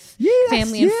proposal with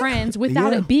family and friends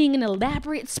without it being an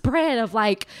elaborate spread of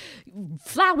like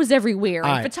flowers everywhere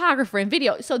and photographer and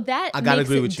video. So that makes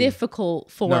it difficult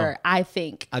for, I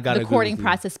think, the courting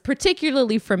process,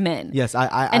 particularly for men. Yes,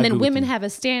 I and then agree women with you. have a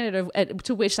standard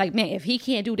to which like, man, if he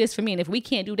can't do this for me and if we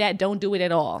can't do that, don't do it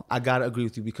at all. I got to agree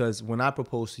with you because when I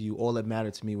proposed to you, all that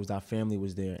mattered to me was our family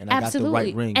was there and I got the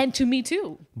right ring. And to me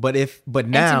too. But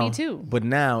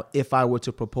now if I were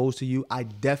to propose to you, I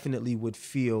definitely would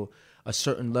feel a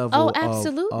certain level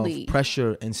of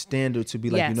pressure and standard to be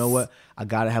like, you know what? I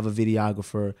got to have a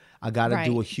videographer. I got to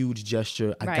do a huge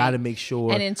gesture. I got to make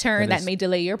sure. And in turn, that may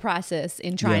delay your process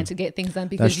in trying to get things done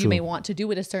because you may want to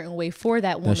do it a certain way for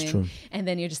that woman. That's true. And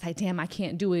then you're just like, damn, I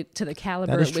can't do it to the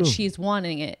caliber at which she's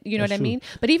wanting it. You know what I mean?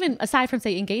 But even aside from,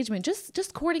 say, engagement,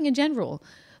 just courting in general.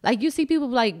 Like you see people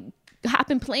like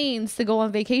hopping planes to go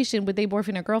on vacation with their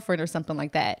boyfriend or girlfriend or something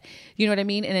like that. You know what I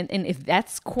mean? And if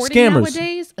that's courting Scammers.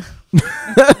 nowadays,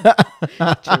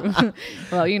 true.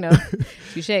 Well,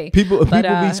 touche. People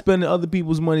be spending other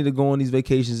people's money to go on these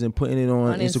vacations and putting it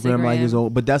on Instagram like it's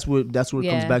old. But that's what it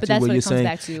comes back to. Where you're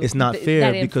saying it's not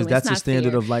fair because that's a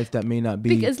standard of life that may not be.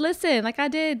 Because listen, like I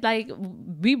did, like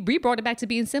we brought it back to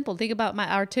being simple. Think about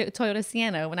our Toyota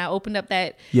Sienna when I opened up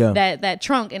that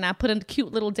trunk and I put a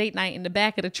cute little date night in the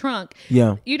back of the trunk.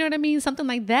 Yeah, you know what I mean? Something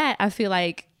like that. I feel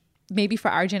like maybe for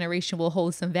our generation will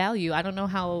hold some value. I don't know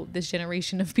how this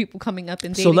generation of people coming up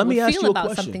and dating will feel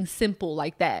about something simple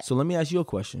like that. So let me ask you a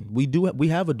question. We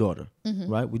have a daughter,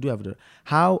 right? We do have a daughter.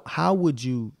 How would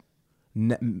you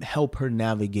help her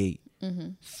navigate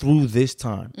through this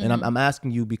time? And I'm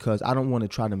asking you because I don't want to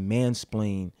try to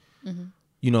mansplain,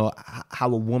 how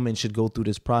a woman should go through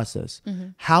this process.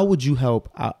 How would you help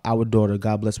our daughter?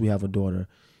 God bless, we have a daughter.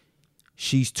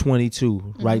 She's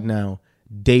 22 right now,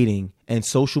 dating, and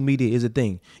social media is a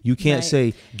thing. You can't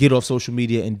say get off social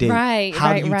media and date.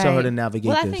 How do you tell her to navigate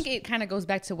this? Well, I think it kind of goes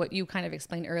back to what you kind of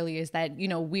explained earlier, is that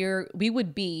we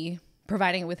would be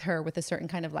providing with her with a certain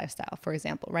kind of lifestyle, for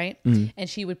example, right? And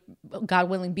she would, God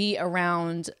willing, be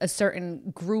around a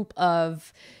certain group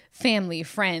of family,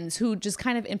 friends who just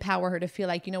kind of empower her to feel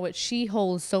like, you know what, she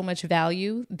holds so much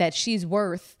value that she's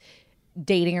worth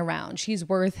dating around. She's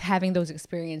worth having those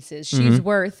experiences. She's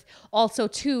worth also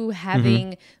too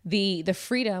having the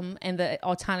freedom and the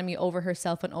autonomy over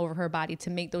herself and over her body to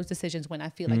make those decisions when I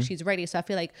feel like she's ready. So I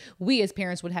feel like we as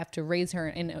parents would have to raise her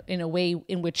in a way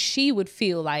in which she would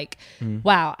feel like,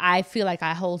 wow, I feel like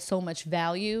I hold so much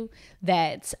value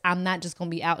that I'm not just going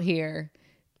to be out here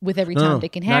with every Tom,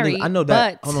 Dick, and Harry. I know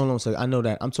that. Hold on a second. I know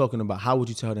that. I'm talking about how would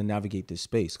you tell her to navigate this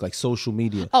space, like social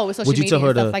media. Oh, with social media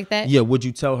and stuff like that? Yeah. Would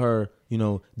you tell her,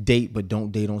 date, but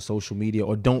don't date on social media,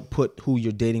 or don't put who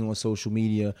you're dating on social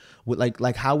media?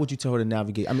 Like how would you tell her to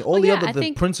navigate? I mean, all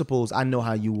the principles, I know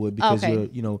how you would because you're,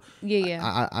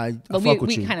 I fuck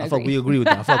with you. We agree with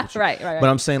that. I fuck with you. Right. But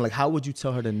I'm saying, like, how would you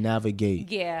tell her to navigate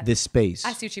this space?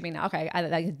 I see what you mean now. Okay,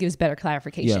 that gives better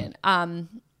clarification. Yeah.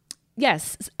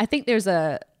 Yes, I think there's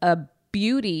a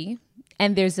beauty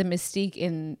and there's a mystique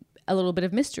in a little bit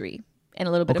of mystery and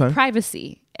a little bit of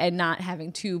privacy and not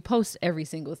having to post every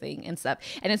single thing and stuff.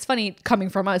 And it's funny coming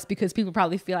from us because people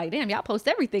probably feel like, damn, y'all post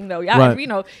everything though.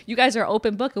 Y'all, you guys are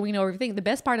open book and we know everything. The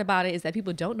best part about it is that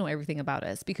people don't know everything about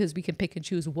us because we can pick and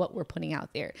choose what we're putting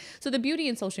out there. So the beauty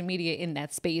in social media in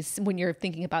that space when you're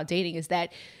thinking about dating is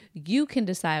that you can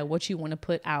decide what you want to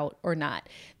put out or not.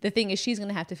 The thing is, she's going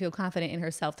to have to feel confident in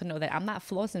herself to know that I'm not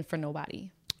flossing for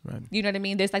nobody. Right. You know what I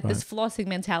mean? There's like this flossing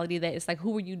mentality that it's like,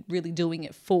 who are you really doing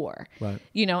it for? Right.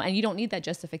 And you don't need that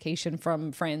justification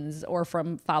from friends or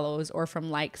from follows or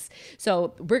from likes.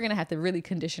 So we're going to have to really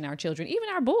condition our children, even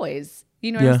our boys.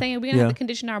 You know what I'm saying? We're going to have to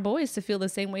condition our boys to feel the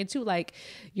same way too. Like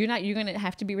you're going to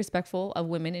have to be respectful of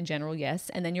women in general.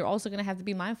 Yes. And then you're also going to have to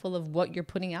be mindful of what you're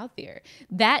putting out there.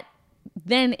 That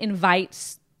then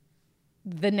invites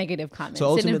the negative comments.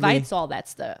 So it invites all that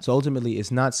stuff. So ultimately,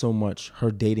 it's not so much her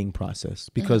dating process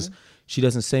because she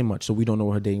doesn't say much, so we don't know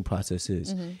what her dating process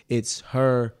is. It's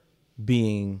her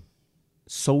being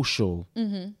social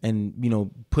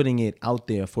and putting it out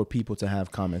there for people to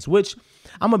have comments. Which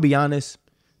I'm gonna be honest,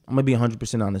 I'm gonna be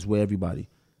 100% honest with everybody.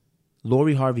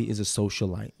 Lori Harvey is a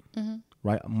socialite,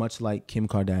 right? Much like Kim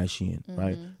Kardashian,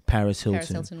 right? Paris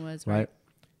Hilton was right.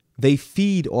 They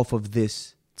feed off of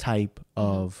this type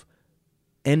of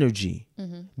energy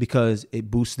because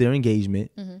it boosts their engagement.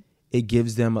 It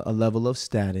gives them a level of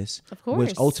status, of course,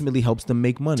 which ultimately helps them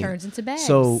make money. Turns into bags.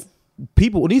 So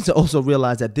people need to also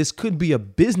realize that this could be a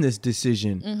business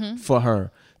decision for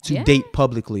her to date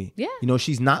publicly. Yeah.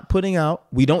 She's not putting out.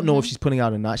 We don't know if she's putting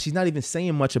out or not. She's not even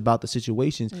saying much about the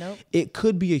situations. Nope. It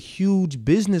could be a huge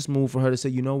business move for her to say,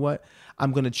 you know what?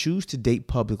 I'm going to choose to date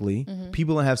publicly.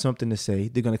 People will have something to say.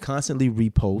 They're going to constantly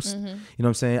repost. You know what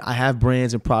I'm saying? I have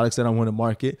brands and products that I want to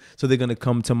market. So they're going to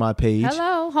come to my page.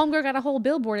 Hello. Homegirl got a whole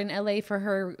billboard in LA for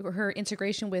her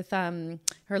integration with her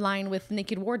line with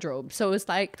Naked Wardrobe. So it's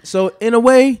like. So in a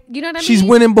way, you know what I mean? She's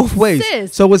winning both ways.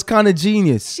 Sis. So it's kind of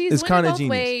genius. She's winning both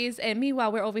ways. And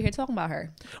meanwhile, we're over here talking about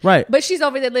her. Right. But she's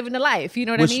over there living the life. You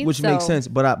know what I mean? Which makes sense.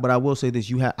 But I will say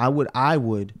this. I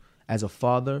would, as a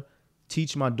father,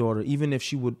 teach my daughter, even if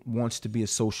she wants to be a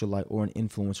socialite or an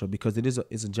influencer, because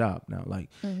it's a job now. Like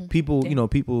people,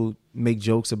 people make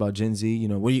jokes about Gen Z. You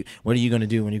know, what are you going to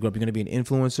do when you grow up? You're going to be an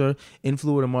influencer.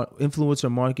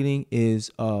 Influencer marketing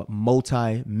is a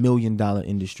multi-million-dollar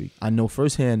industry. I know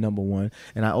firsthand, number one,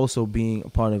 and I also, being a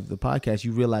part of the podcast,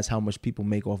 you realize how much people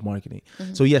make off marketing.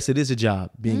 So yes, it is a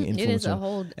job being an influencer. It is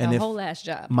a whole ass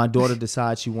job. My daughter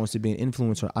decides she wants to be an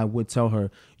influencer, I would tell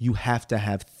her, you have to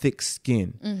have thick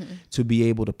skin to be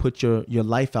able to put your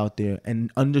life out there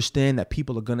and understand that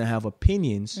people are going to have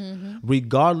opinions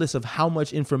regardless of how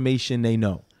much information they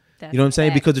know. That's you know what I'm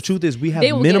saying? Because the truth is we have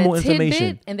minimal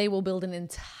information. And they will build an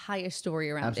entire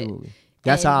story around it. Absolutely.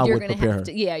 That's how I would prepare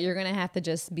her. You're going to have to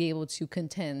just be able to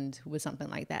contend with something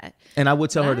like that. And I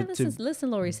would tell her to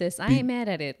listen, Lori, sis, I ain't mad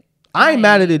at it. I ain't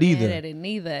mad at it either. I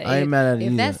ain't mad at it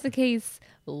either. If that's the case,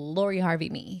 Lori Harvey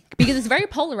Me, because it's very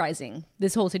polarizing,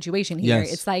 this whole situation here.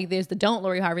 Yes. It's like there's the don't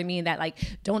Lori Harvey Me, and that like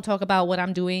don't talk about what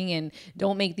I'm doing and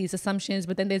don't make these assumptions,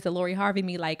 but then there's the Lori Harvey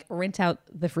Me, like rent out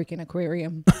the freaking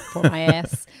aquarium for my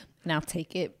ass and I'll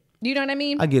take it. You know what I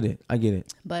mean? I get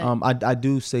it. But I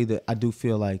do say that I do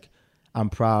feel like I'm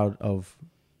proud of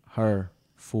her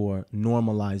for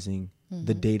normalizing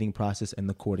the dating process and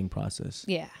the courting process.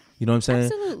 Yeah. You know what I'm saying?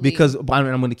 Absolutely. Because I'm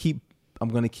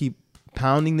going to keep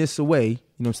pounding this away. You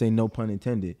know what I'm saying? No pun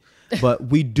intended. But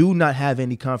we do not have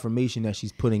any confirmation that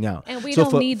she's putting out. And we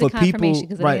don't need the confirmation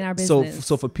because it ain't our business.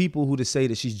 So for people who to say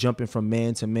that she's jumping from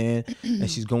man to man and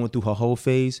she's going through her whole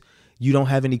phase, you don't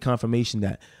have any confirmation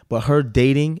that. But her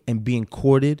dating and being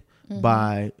courted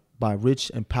by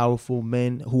rich and powerful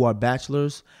men who are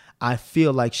bachelors, I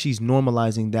feel like she's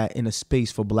normalizing that in a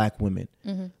space for black women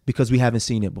because we haven't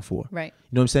seen it before. Right.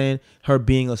 You know what I'm saying? Her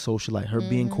being a socialite, her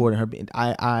being courted,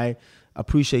 I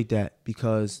appreciate that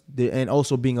because and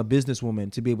also being a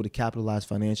businesswoman to be able to capitalize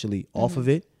financially off of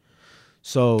it.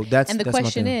 So that's the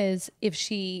question is, if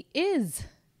she is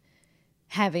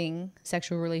having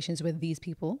sexual relations with these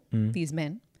people, these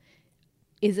men,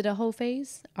 is it a whole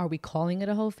phase? Are we calling it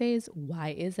a whole phase? Why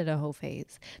is it a whole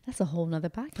phase? That's a whole nother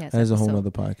podcast. That is a whole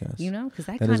nother podcast. You know, because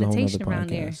that connotation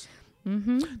around there.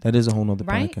 That is a whole nother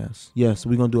podcast. Yes,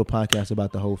 we're going to do a podcast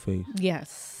about the whole phase.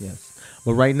 Yes.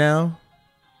 But right now,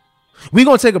 we're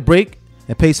going to take a break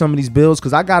and pay some of these bills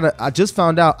because I just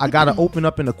found out I got to open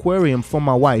up an aquarium for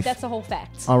my wife. That's a whole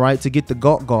fact. All right, to get the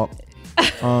gawk.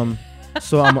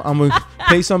 So I'm going to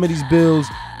pay some of these bills,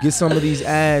 get some of these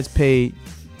ads paid.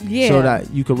 Yeah. So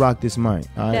that you could rock this mic.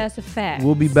 All right? That's a fact.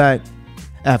 We'll be back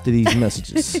after these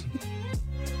messages.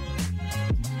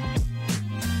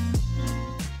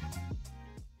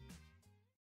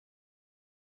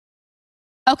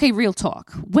 Okay, real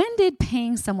talk. When did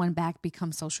paying someone back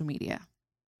become social media?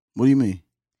 What do you mean?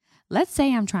 Let's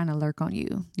say I'm trying to lurk on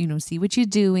you, see what you're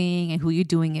doing and who you're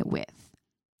doing it with.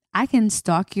 I can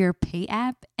stalk your pay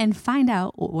app and find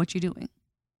out what you're doing.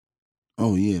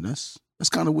 Oh, yeah, that's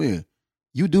kind of weird.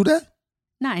 You do that?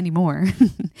 Not anymore.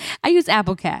 I use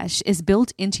Apple Cash. It's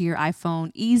built into your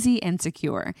iPhone, easy and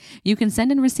secure. You can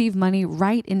send and receive money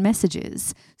right in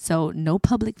messages, so no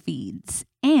public feeds.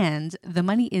 And the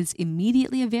money is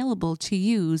immediately available to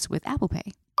use with Apple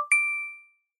Pay.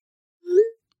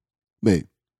 Babe,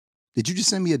 did you just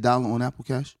send me $1 on Apple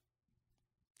Cash?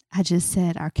 I just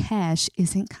said our cash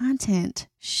isn't content.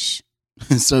 Shh.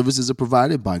 Services are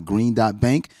provided by Green Dot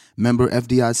Bank, member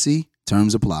FDIC.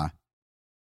 Terms apply.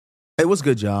 Hey, what's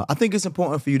good, y'all? I think it's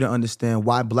important for you to understand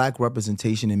why black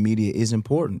representation in media is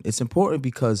important. It's important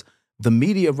because the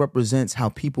media represents how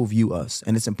people view us.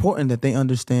 And it's important that they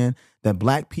understand that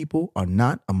black people are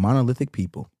not a monolithic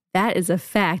people. That is a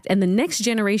fact. And the next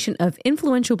generation of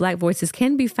influential black voices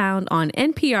can be found on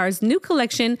NPR's new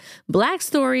collection, Black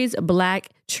Stories, Black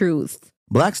Truth.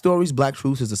 Black Stories, Black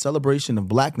Truth is a celebration of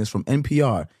blackness from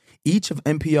NPR. Each of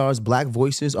NPR's black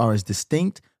voices are as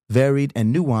distinct, varied,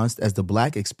 and nuanced as the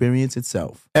black experience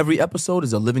itself. Every episode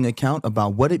is a living account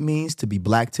about what it means to be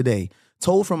black today,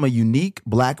 told from a unique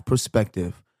black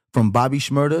perspective. From Bobby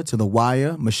Shmurda to The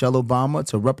Wire, Michelle Obama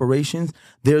to reparations,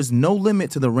 there's no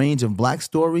limit to the range of black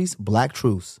stories, black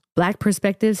truths. Black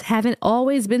perspectives haven't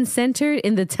always been centered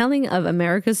in the telling of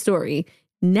America's story.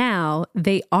 Now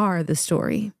they are the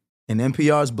story. In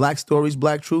NPR's Black Stories,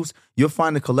 Black Truths, you'll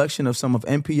find a collection of some of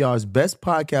NPR's best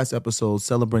podcast episodes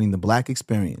celebrating the black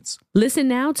experience. Listen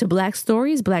now to Black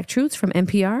Stories, Black Truths from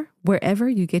NPR, wherever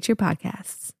you get your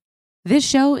podcasts. This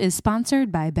show is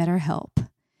sponsored by BetterHelp.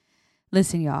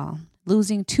 Listen, y'all,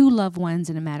 losing 2 loved ones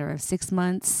in a matter of 6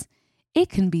 months, it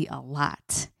can be a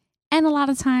lot. And a lot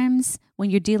of times when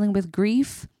you're dealing with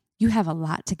grief, you have a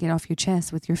lot to get off your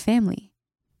chest with your family.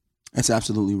 That's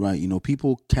absolutely right.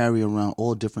 People carry around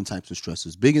all different types of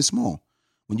stresses, big and small.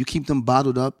 When you keep them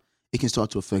bottled up, it can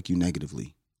start to affect you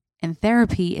negatively. And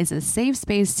therapy is a safe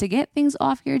space to get things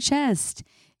off your chest.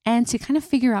 and to kind of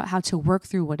figure out how to work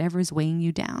through whatever's weighing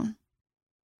you down.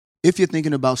 If you're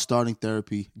thinking about starting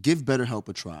therapy, give BetterHelp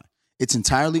a try. It's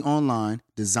entirely online,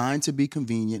 designed to be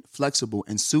convenient, flexible,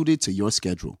 and suited to your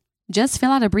schedule. Just fill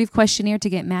out a brief questionnaire to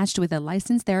get matched with a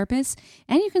licensed therapist,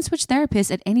 and you can switch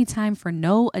therapists at any time for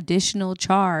no additional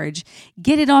charge.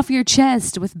 Get it off your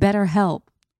chest with BetterHelp.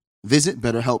 Visit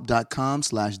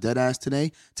BetterHelp.com/deadass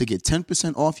today to get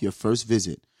 10% off your first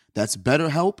visit. That's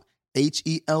BetterHelp,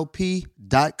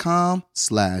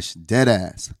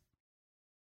 HELP.com/deadass.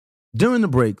 During the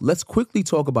break, let's quickly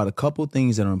talk about a couple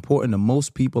things that are important to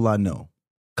most people I know.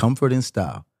 Comfort and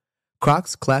style.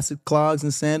 Crocs classic clogs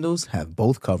and sandals have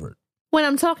both covered. When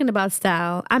I'm talking about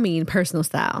style, I mean personal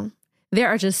style. There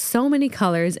are just so many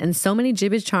colors and so many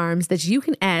Jibbitz charms that you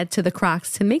can add to the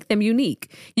Crocs to make them unique.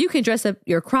 You can dress up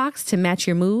your Crocs to match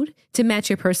your mood, to match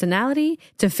your personality,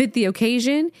 to fit the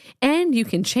occasion, and you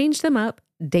can change them up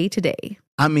day to day.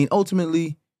 I mean,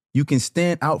 ultimately, you can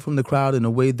stand out from the crowd in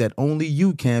a way that only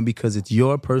you can because it's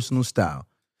your personal style.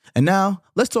 And now,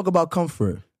 let's talk about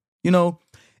comfort. You know,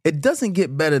 it doesn't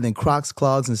get better than Crocs,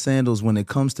 clogs, and sandals when it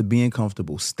comes to being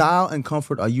comfortable. Style and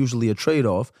comfort are usually a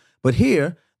trade-off, but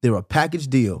here, they're a package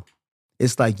deal.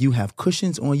 It's like you have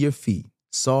cushions on your feet.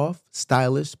 Soft,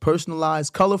 stylish,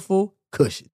 personalized, colorful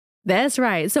cushion. That's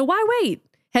right. So why wait?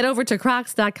 Head over to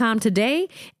crocs.com today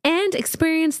and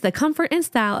experience the comfort and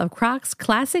style of Crocs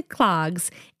classic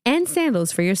clogs and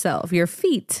sandals for yourself. Your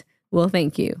feet will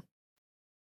thank you.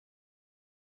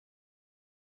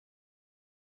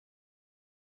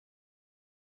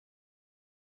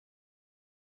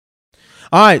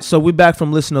 All right, so we're back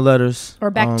from listener letters.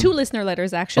 Or back to listener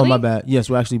letters, actually. Oh, my bad. Yes,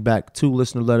 we're actually back to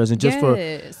listener letters. And just for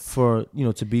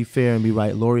to be fair and be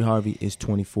right, Lori Harvey is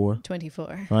 24. 24.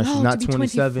 All right, she's not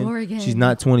 27. She's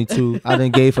not 22. I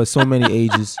done gave her so many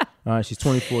ages. All right, she's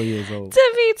 24 years old.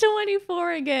 To be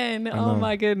 24 again. Oh,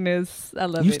 my goodness. I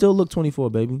love it. You still look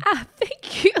 24, baby. Ah,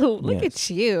 thank you. Look at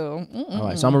you. All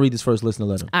right, so I'm going to read this first listener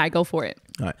letter. All right, go for it.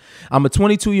 All right. I'm a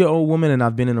 22-year-old woman, and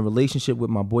I've been in a relationship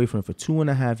with my boyfriend for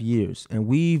 2.5 years, and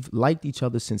we've liked each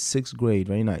other since 6th grade.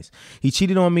 Very nice. He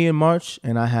cheated on me in March,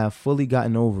 and I have fully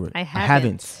gotten over it. I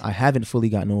haven't fully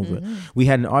gotten over it. We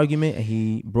had an argument, and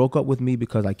he broke up with me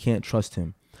because I can't trust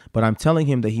him. But I'm telling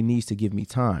him that he needs to give me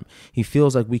time. He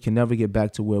feels like we can never get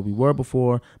back to where we were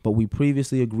before, but we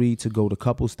previously agreed to go to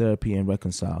couples therapy and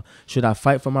reconcile. Should I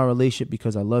fight for my relationship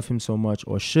because I love him so much,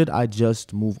 or should I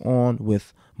just move on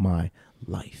with my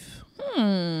life?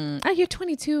 You're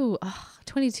 22. Oh,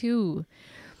 22.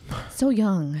 So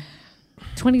young.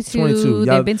 22.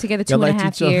 They've been together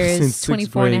 2.5 years.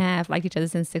 24 and a half. Liked each other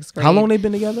since 6th grade. How long they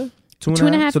been together?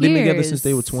 2.5 years. So they've been together since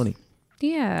they were 20.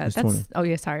 Yeah, that's 20. Oh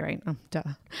yeah, sorry, right. Oh, duh.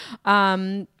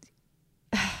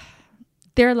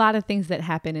 There are a lot of things that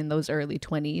happen in those early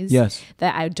 20s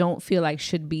that I don't feel like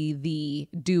should be the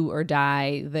do or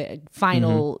die, the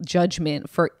final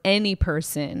judgment for any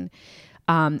person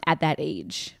at that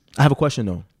age. I have a question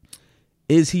though.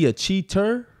 Is he a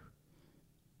cheater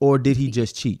or did he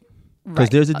just cheat? Because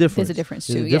there's a difference. There's a difference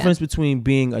too. There's a difference between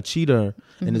being a cheater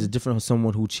and there's a difference from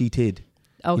someone who cheated.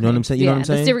 Okay. You know what I'm saying? You know what I'm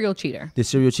saying? The serial cheater. The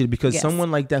serial cheater. Because someone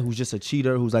like that who's just a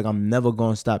cheater, who's like, I'm never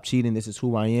going to stop cheating. This is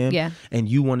who I am. Yeah. And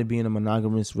you want to be in a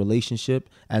monogamous relationship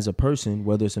as a person,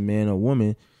 whether it's a man or a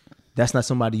woman, that's not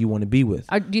somebody you want to be with.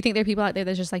 Do you think there are people out there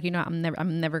that's just like,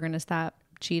 I'm never going to stop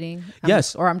cheating?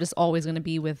 I'm just always going to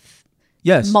be with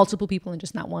multiple people and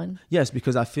just not one? Yes,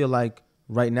 because I feel like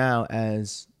right now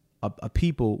as a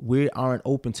people, we aren't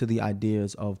open to the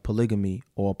ideas of polygamy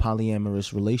or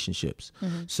polyamorous relationships.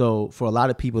 So for a lot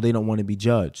of people, they don't want to be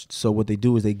judged. So what they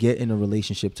do is they get in a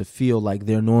relationship to feel like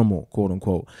they're normal, quote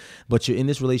unquote. But you're in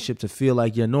this relationship to feel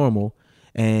like you're normal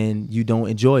and you don't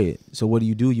enjoy it. So what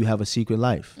do? You have a secret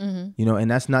life, and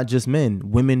that's not just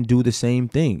men. Women do the same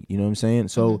thing. You know what I'm saying?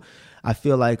 So I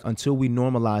feel like until we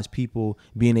normalize people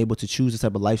being able to choose the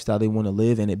type of lifestyle they want to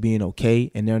live and it being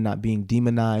okay and they're not being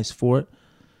demonized for it,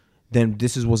 then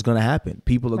this is what's going to happen.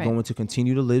 People are going to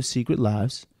continue to live secret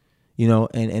lives,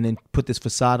 and then put this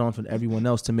facade on for everyone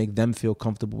else to make them feel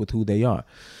comfortable with who they are.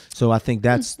 So I think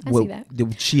that's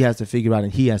she has to figure out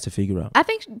and he has to figure out. I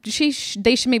think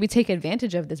they should maybe take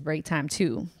advantage of this break time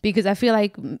too, because I feel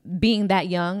like being that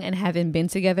young and having been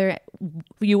together,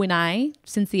 you and I,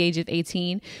 since the age of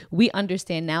 18, we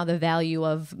understand now the value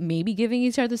of maybe giving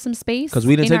each other some space because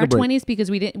we didn't in take our a break. 20s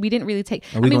because we didn't really take.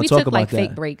 We took like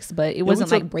fake breaks, but it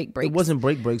wasn't like breaks. It wasn't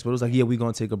breaks, but it was like, we're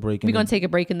gonna take a break. We're gonna take a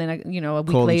break, and then a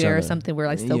week later or something, we're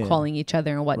like still calling each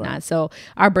other and whatnot. Right. So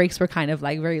our breaks were kind of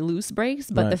like very loose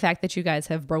breaks, but the fact that you guys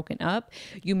have broken up,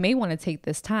 you may want to take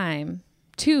this time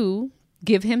to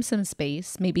give him some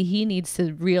space. Maybe he needs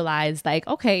to realize like,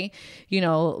 okay, you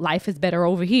know, life is better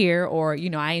over here, or, you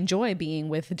know, I enjoy being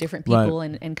with different people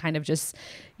and kind of just,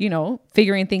 you know,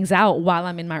 figuring things out while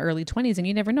I'm in my early 20s. And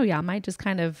you never know, y'all might just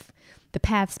kind of, the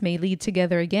paths may lead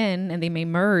together again and they may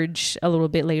merge a little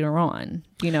bit later on,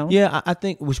 you know? Yeah, I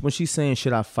think when she's saying,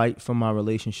 should I fight for my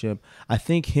relationship? I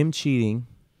think him cheating,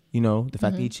 you know, the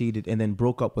fact that he cheated and then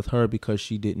broke up with her because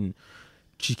she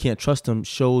can't trust him,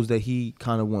 shows that he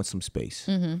kind of wants some space.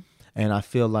 And I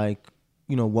feel like,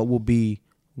 you know, what will be,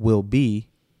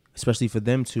 especially for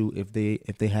them two, if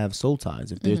they have soul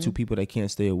ties, if they're two people that can't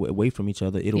stay away from each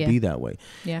other, it'll be that way.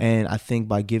 And I think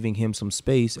by giving him some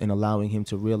space and allowing him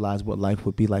to realize what life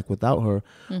would be like without her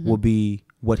will be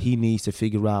what he needs to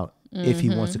figure out if he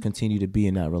wants to continue to be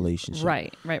in that relationship.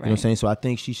 Right. You know what I'm saying? So I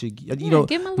think she should, you know,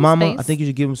 give him a little Mama, space. I think you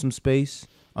should give him some space.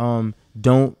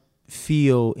 Don't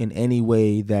feel in any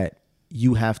way that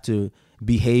you have to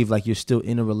behave like you're still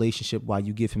in a relationship while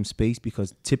you give him space,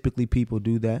 because typically people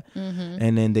do that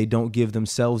and then they don't give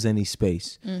themselves any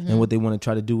space. And what they want to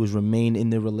try to do is remain in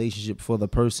the relationship for the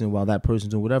person while that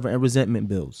person's doing whatever, and resentment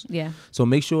builds. Yeah. So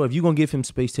make sure if you're going to give him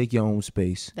space, take your own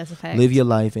space. That's a fact. Live your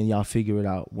life and y'all figure it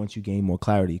out once you gain more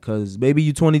clarity, because baby,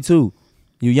 you're 22,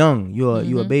 you're young,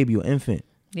 you're a baby, you're an infant.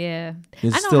 Yeah.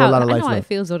 There's I know still a lot of life I know how it left.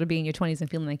 feels though to be in your 20s and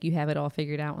feeling like you have it all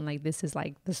figured out and like this is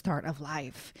like the start of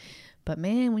life. But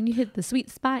man, when you hit the sweet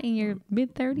spot in your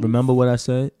mid 30s. Remember what I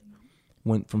said?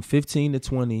 When from 15 to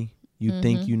 20, you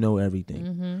think you know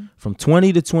everything. From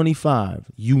 20 to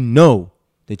 25, you know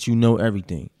that you know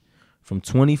everything. From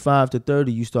 25 to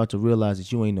 30, you start to realize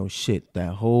that you ain't know shit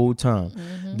that whole time.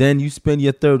 Then you spend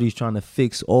your 30s trying to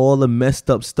fix all the messed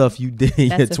up stuff you did in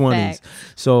your 20s. Fact.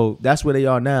 So that's where they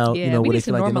are now. Yeah, you know, we where need they to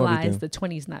feel like they know normalize everything. the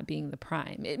 20s not being the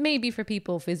prime. It may be for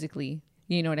people physically,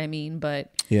 you know what I mean?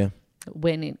 But Yeah.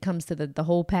 when it comes to the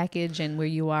whole package and where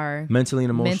you are Mentally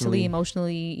and emotionally.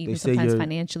 even They say sometimes your-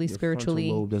 financially, your spiritually.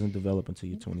 frontal lobe doesn't develop until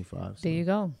you're 25. So. There you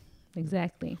go.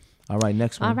 Exactly. All right,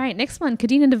 next one. All right, next one.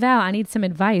 Kadena and DeVal, I need some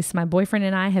advice. My boyfriend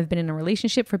and I have been in a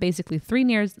relationship for basically 3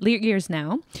 years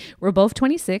now. We're both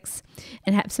 26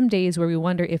 and have some days where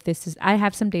I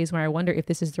have some days where I wonder if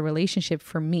this is the relationship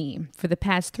for me. For the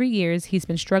past 3 years, he's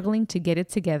been struggling to get it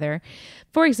together.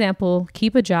 For example,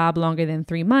 keep a job longer than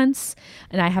 3 months.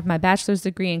 And I have my bachelor's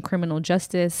degree in criminal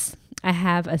justice. I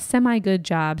have a semi-good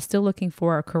job, still looking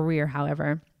for a career,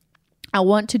 however. I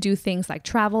want to do things like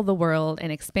travel the world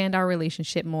and expand our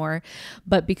relationship more,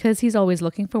 but because he's always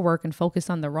looking for work and focused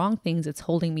on the wrong things, it's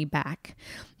holding me back.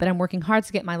 But I'm working hard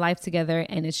to get my life together,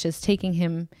 and it's just taking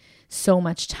him so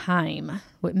much time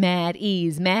with mad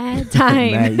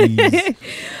time. Mad ease.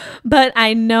 But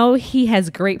I know he has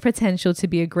great potential to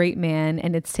be a great man,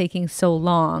 and it's taking so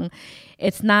long.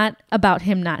 It's not about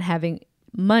him not having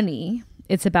money.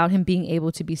 It's about him being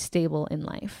able to be stable in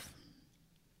life.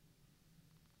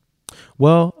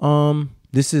 Well,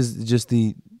 this is just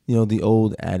the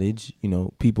old adage,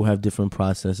 people have different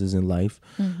processes in life.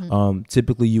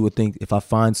 Typically you would think if I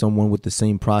find someone with the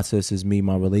same process as me,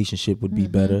 my relationship would be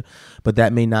better, but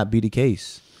that may not be the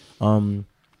case.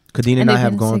 Kadena and I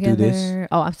have gone through this.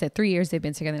 Oh, I've said 3 years they've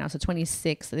been together now. So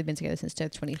 26. So they've been together since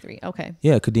 23. Okay.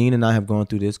 Yeah, Kadena and I have gone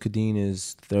through this. Kadena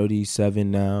is 37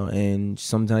 now, and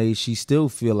sometimes she still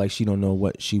feel like she don't know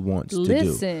what she wants to do.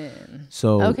 Listen.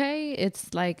 So okay,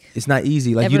 it's like it's not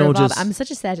easy. Like you don't just. I'm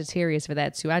such a Sagittarius for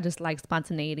that too. I just like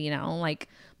spontaneity, and I don't like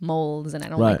molds, and I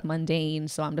don't like mundane.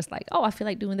 So I'm just like, oh, I feel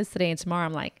like doing this today, and tomorrow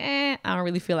I'm like, I don't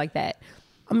really feel like that.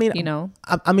 I mean,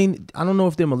 I mean, I don't know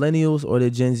if they're millennials or they're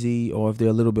Gen Z or if they're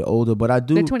a little bit older, but I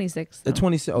do. They're 26. They're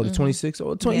 26. Oh, they're 26.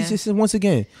 Oh, 26. Yeah. Once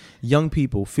again, young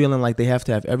people feeling like they have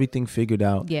to have everything figured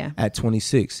out at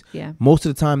 26. Yeah. Most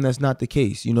of the time, that's not the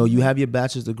case. You have your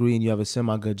bachelor's degree and you have a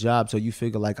semi-good job, so you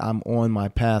figure like I'm on my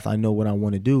path. I know what I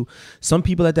want to do. Some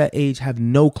people at that age have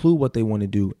no clue what they want to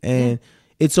do, and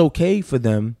it's okay for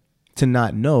them to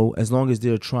not know as long as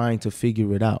they're trying to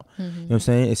figure it out. You know what I'm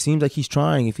saying? It seems like he's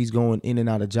trying. If he's going in and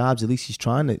out of jobs, at least he's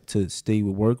trying to stay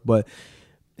with work. But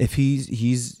if he's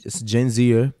Gen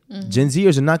Zer, Gen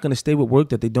Zers are not going to stay with work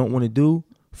that they don't want to do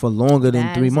for longer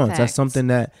than 3 months. That's something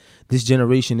that this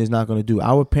generation is not going to do.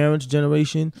 Our parents'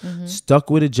 generation stuck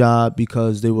with a job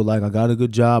because they were like, I got a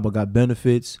good job, I got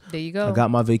benefits. There you go. I got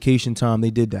my vacation time.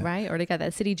 They did that. Right? Or they got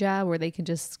that city job where they can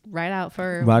just ride out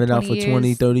for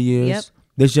 20, 30 years. Yep.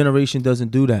 This generation doesn't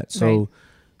do that. So,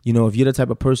 if you're the type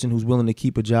of person who's willing to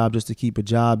keep a job just to keep a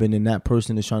job, and then that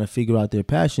person is trying to figure out their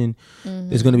passion,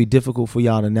 it's going to be difficult for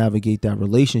y'all to navigate that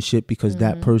relationship because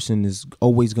that person is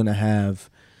always going to have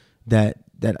that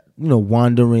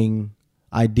wandering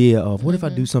idea of what if I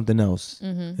do something else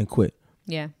and quit.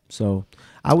 Yeah. So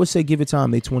I would say give it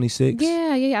time. They 26. Yeah.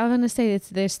 I was gonna say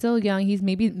they're still young. He's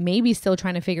maybe still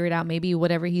trying to figure it out. Maybe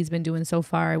whatever he's been doing so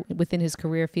far within his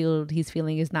career field, he's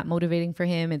feeling is not motivating for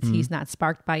him. He's not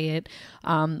sparked by it.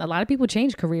 A lot of people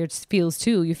change career fields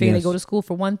too. You figure they go to school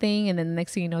for one thing, and then the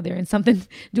next thing you know, they're in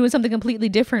doing something completely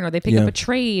different, or they pick up a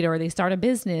trade, or they start a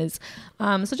business.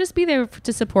 So just be there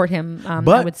to support him.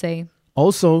 I would say.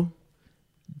 Also,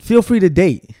 feel free to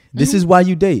date. This is why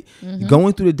you date.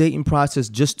 Going through the dating process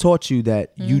just taught you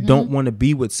that you don't want to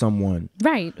be with someone,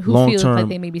 right? Who feels like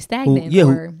they may be stagnant.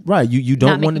 Right. You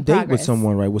don't want to date with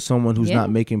someone, right? With someone who's not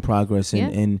making progress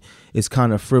and is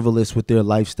kind of frivolous with their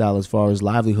lifestyle as far as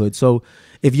livelihood. So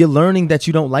if you're learning that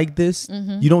you don't like this,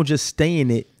 you don't just stay in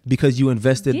it because you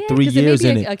invested 3 years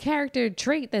in it. A character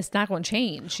trait that's not going to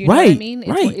change. You know what I mean?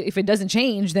 Right. If it doesn't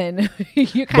change, then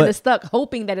you're kind of stuck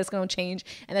hoping that it's going to change.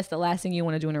 And that's the last thing you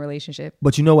want to do in a relationship.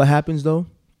 But you know what happens though?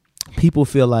 People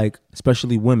feel like,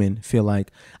 especially women, feel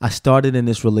like I started in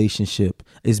this relationship.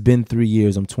 It's been 3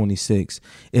 years. I'm 26.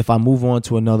 If I move on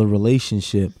to another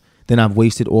relationship, then I've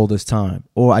wasted all this time.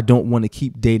 Or I don't want to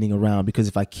keep dating around, because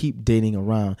if I keep dating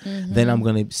around, then I'm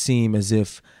going to seem as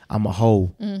if I'm a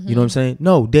hoe. You know what I'm saying?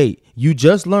 No, date. You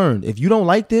just learned. If you don't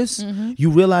like this, you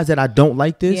realize that I don't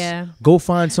like this. Go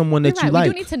find someone that you like.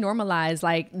 We do need to normalize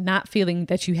like not feeling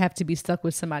that you have to be stuck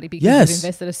with somebody because you've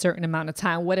invested a certain amount of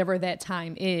time, whatever that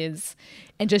time is,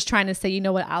 and just trying to say, you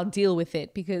know what, I'll deal with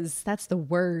it, because that's the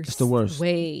worst. It's the worst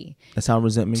way. That's how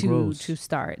resentment grows. To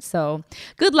start. So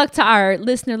good luck to our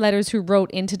listener letters who wrote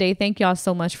in today. Thank y'all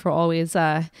so much for always,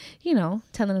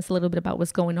 telling us a little bit about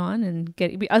what's going on and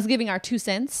us giving our 2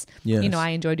 cents. Yes. I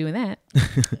enjoy doing that.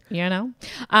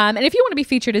 And if you want to be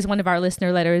featured as one of our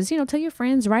listener letters, tell your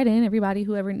friends, write in, everybody,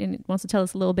 whoever wants to tell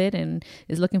us a little bit and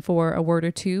is looking for a word or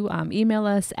two. Email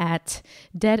us at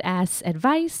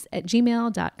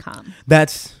deadassadvice@gmail.com.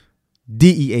 That's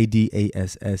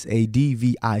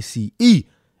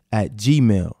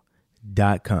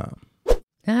deadassadvice@gmail.com.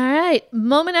 All right.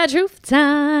 Moment of truth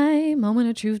time.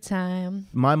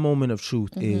 My moment of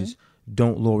truth is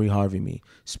don't Lori Harvey me.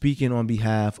 Speaking on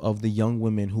behalf of the young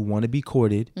women who want to be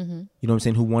courted, you know what I'm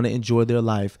saying, who want to enjoy their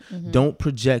life. Don't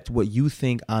project what you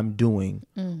think I'm doing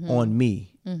on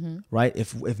me, right?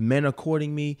 If men are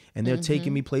courting me and they're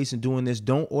taking me place and doing this,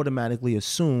 don't automatically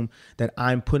assume that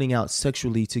I'm putting out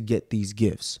sexually to get these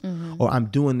gifts or I'm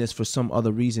doing this for some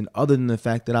other reason other than the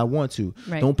fact that I want to.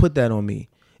 Right. Don't put that on me.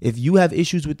 If you have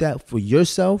issues with that for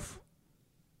yourself,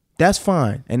 that's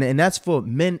fine. And that's for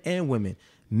men and women.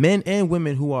 Men and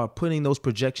women who are putting those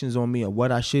projections on me of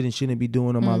what I should and shouldn't be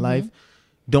doing in my life,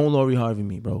 don't Lori Harvey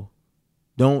me, bro.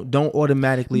 Don't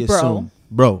automatically assume.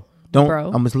 Bro. I'm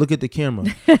going to look at the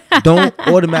camera. Don't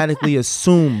automatically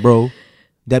assume, bro,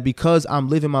 that because I'm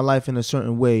living my life in a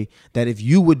certain way, that if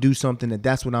you would do something,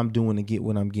 that's what I'm doing to get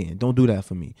what I'm getting. Don't do that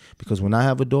for me. Because when I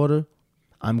have a daughter,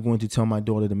 I'm going to tell my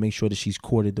daughter to make sure that she's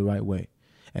courted the right way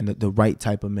and the right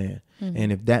type of man.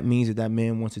 And if that means that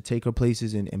man wants to take her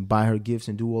places and buy her gifts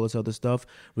and do all this other stuff,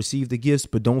 receive the gifts,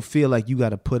 but don't feel like you got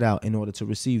to put out in order to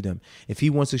receive them. If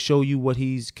he wants to show you what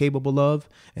he's capable of,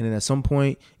 and then at some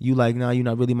point you like, nah, you're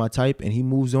not really my type, and he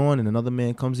moves on and another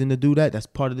man comes in to do that, that's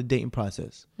part of the dating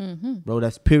process. Bro,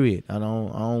 that's period. I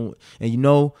don't,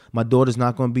 and my daughter's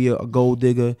not going to be a gold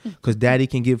digger because daddy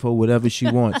can give her whatever she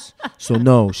wants. So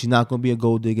no, she's not going to be a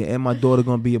gold digger. And my daughter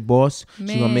going to be a boss. She's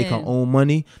going to make her own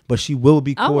money, but she will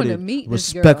be courted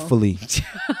respectfully.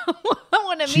 I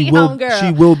want to meet homegirl.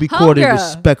 She will be courted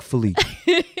respectfully.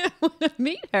 I want to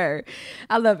meet her.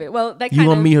 I love it. Well, you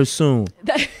gonna meet her soon.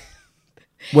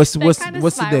 What's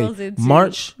the day?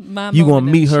 March. You gonna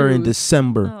meet her in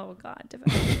December. Oh God,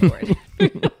 Lord.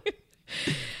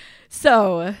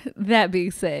 So that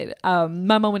being said,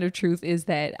 my moment of truth is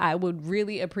that I would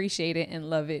really appreciate it and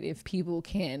love it if people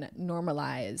can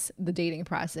normalize the dating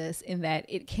process, in that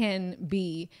it can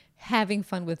be having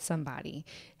fun with somebody,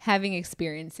 having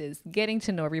experiences, getting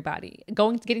to know everybody,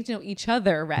 getting to know each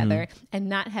other rather, and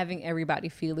not having everybody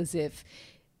feel as if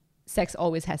sex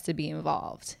always has to be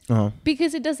involved,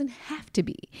 because it doesn't have to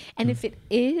be. And if it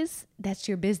is, that's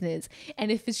your business.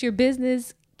 And if it's your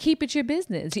business, keep it your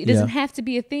business. It doesn't have to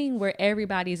be a thing where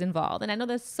everybody's involved. And I know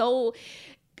that's so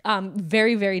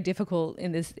very, very difficult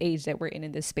in this age that we're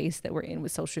in this space that we're in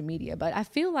with social media. But I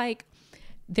feel like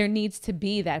there needs to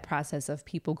be that process of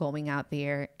people going out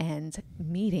there and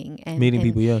meeting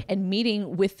people, and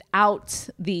meeting without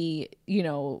the,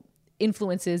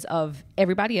 influences of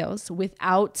everybody else,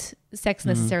 without sex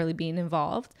necessarily being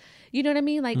involved. You know what I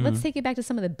mean? Like, let's take it back to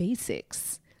some of the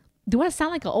basics. Do I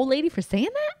sound like an old lady for saying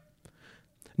that?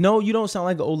 No, you don't sound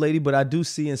like an old lady, but I do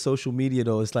see in social media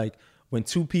though, it's like when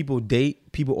two people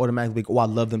date, people automatically go, oh, I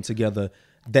love them together.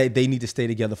 They need to stay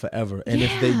together forever. And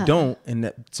if they don't, and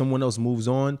that someone else moves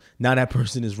on, now that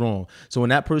person is wrong. So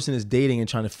when that person is dating and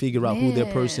trying to figure out who their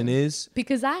person is.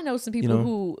 Because I know some people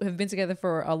who have been together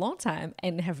for a long time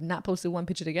and have not posted one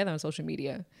picture together on social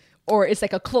media. Or it's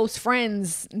like a close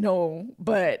friends know,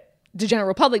 but the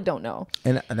general public don't know.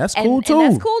 And that's cool too.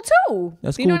 And that's cool too.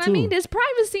 That's you know cool what too. I mean? There's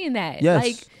privacy in that. Yes.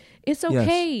 Like, it's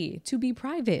okay to be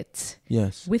private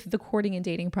with the courting and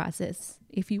dating process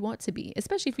if you want to be,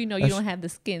 especially if you know you don't have the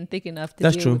skin thick enough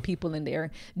to deal with people and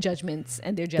their judgments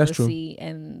and their jealousy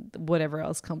and whatever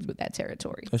else comes with that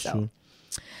territory. That's true.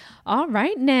 All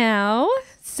right now.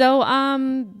 So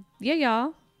yeah,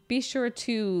 y'all. Be sure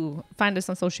to find us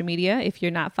on social media if you're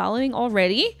not following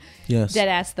already. Yes.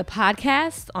 Deadass the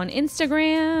podcast on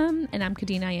Instagram. And I'm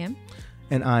Kadena I am.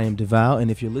 And I am Deval.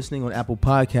 And if you're listening on Apple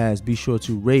Podcasts, be sure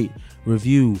to rate,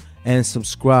 review, and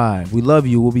subscribe. We love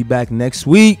you. We'll be back next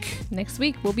week. Next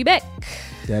week, we'll be back.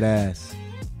 Deadass.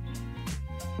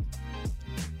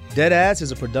 Deadass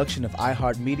is a production of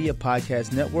iHeartMedia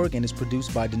Podcast Network and is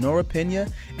produced by Denora Pena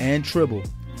and Tribble.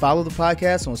 Follow the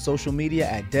podcast on social media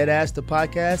at Deadass the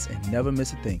Podcast and never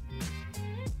miss a thing.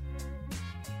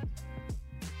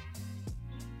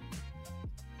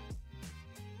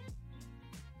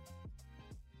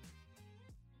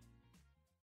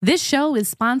 This show is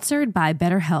sponsored by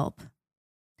BetterHelp.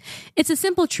 It's a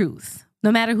simple truth.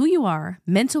 No matter who you are,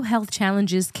 mental health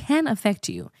challenges can affect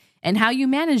you, and how you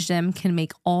manage them can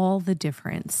make all the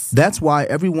difference. That's why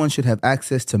everyone should have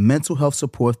access to mental health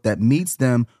support that meets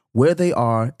them where they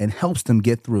are and helps them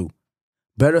get through.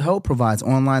 BetterHelp provides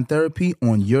online therapy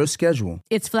on your schedule.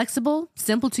 It's flexible,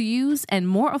 simple to use, and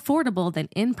more affordable than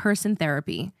in-person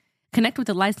therapy. Connect with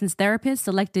a licensed therapist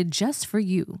selected just for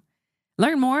you.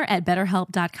 Learn more at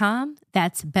BetterHelp.com.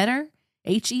 That's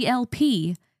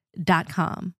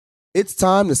BetterHelp.com. It's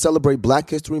time to celebrate Black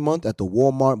History Month at the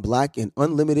Walmart Black and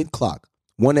Unlimited Clock.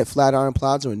 One at Flatiron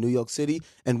Plaza in New York City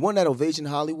and one at Ovation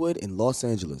Hollywood in Los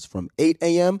Angeles from 8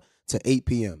 a.m. to 8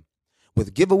 p.m.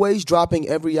 With giveaways dropping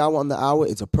every hour on the hour,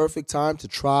 it's a perfect time to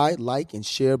try, like, and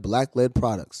share Black-led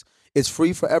products. It's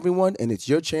free for everyone, and it's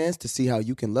your chance to see how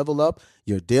you can level up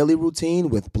your daily routine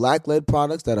with Black-led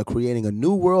products that are creating a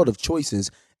new world of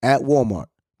choices at Walmart.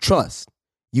 Trust,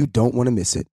 you don't want to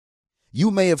miss it. You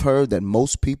may have heard that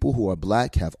most people who are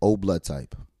Black have O blood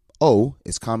type. O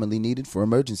is commonly needed for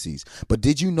emergencies, but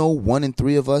did you know 1 in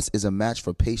 3 of us is a match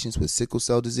for patients with sickle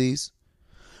cell disease?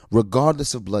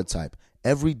 Regardless of blood type,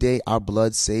 every day our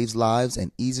blood saves lives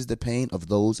and eases the pain of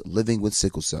those living with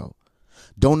sickle cell.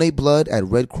 Donate blood at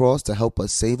Red Cross to help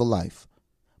us save a life.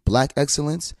 Black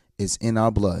excellence is in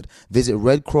our blood. Visit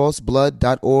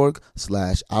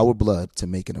redcrossblood.org/ourblood to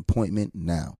make an appointment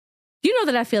now. You know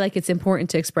that I feel like it's important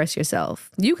to express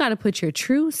yourself. You got to put your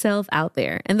true self out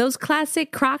there. And those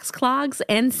classic Crocs, clogs,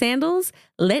 and sandals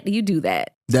let you do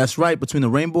that. That's right. Between the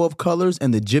rainbow of colors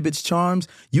and the Jibbitz charms,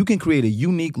 you can create a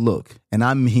unique look. And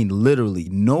I mean, literally,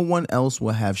 no one else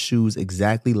will have shoes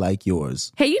exactly like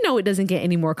yours. Hey, you know it doesn't get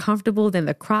any more comfortable than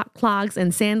the Croc clogs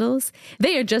and sandals.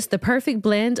 They are just the perfect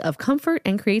blend of comfort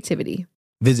and creativity.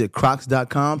 Visit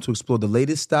crocs.com to explore the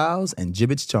latest styles and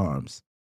Jibbitz charms.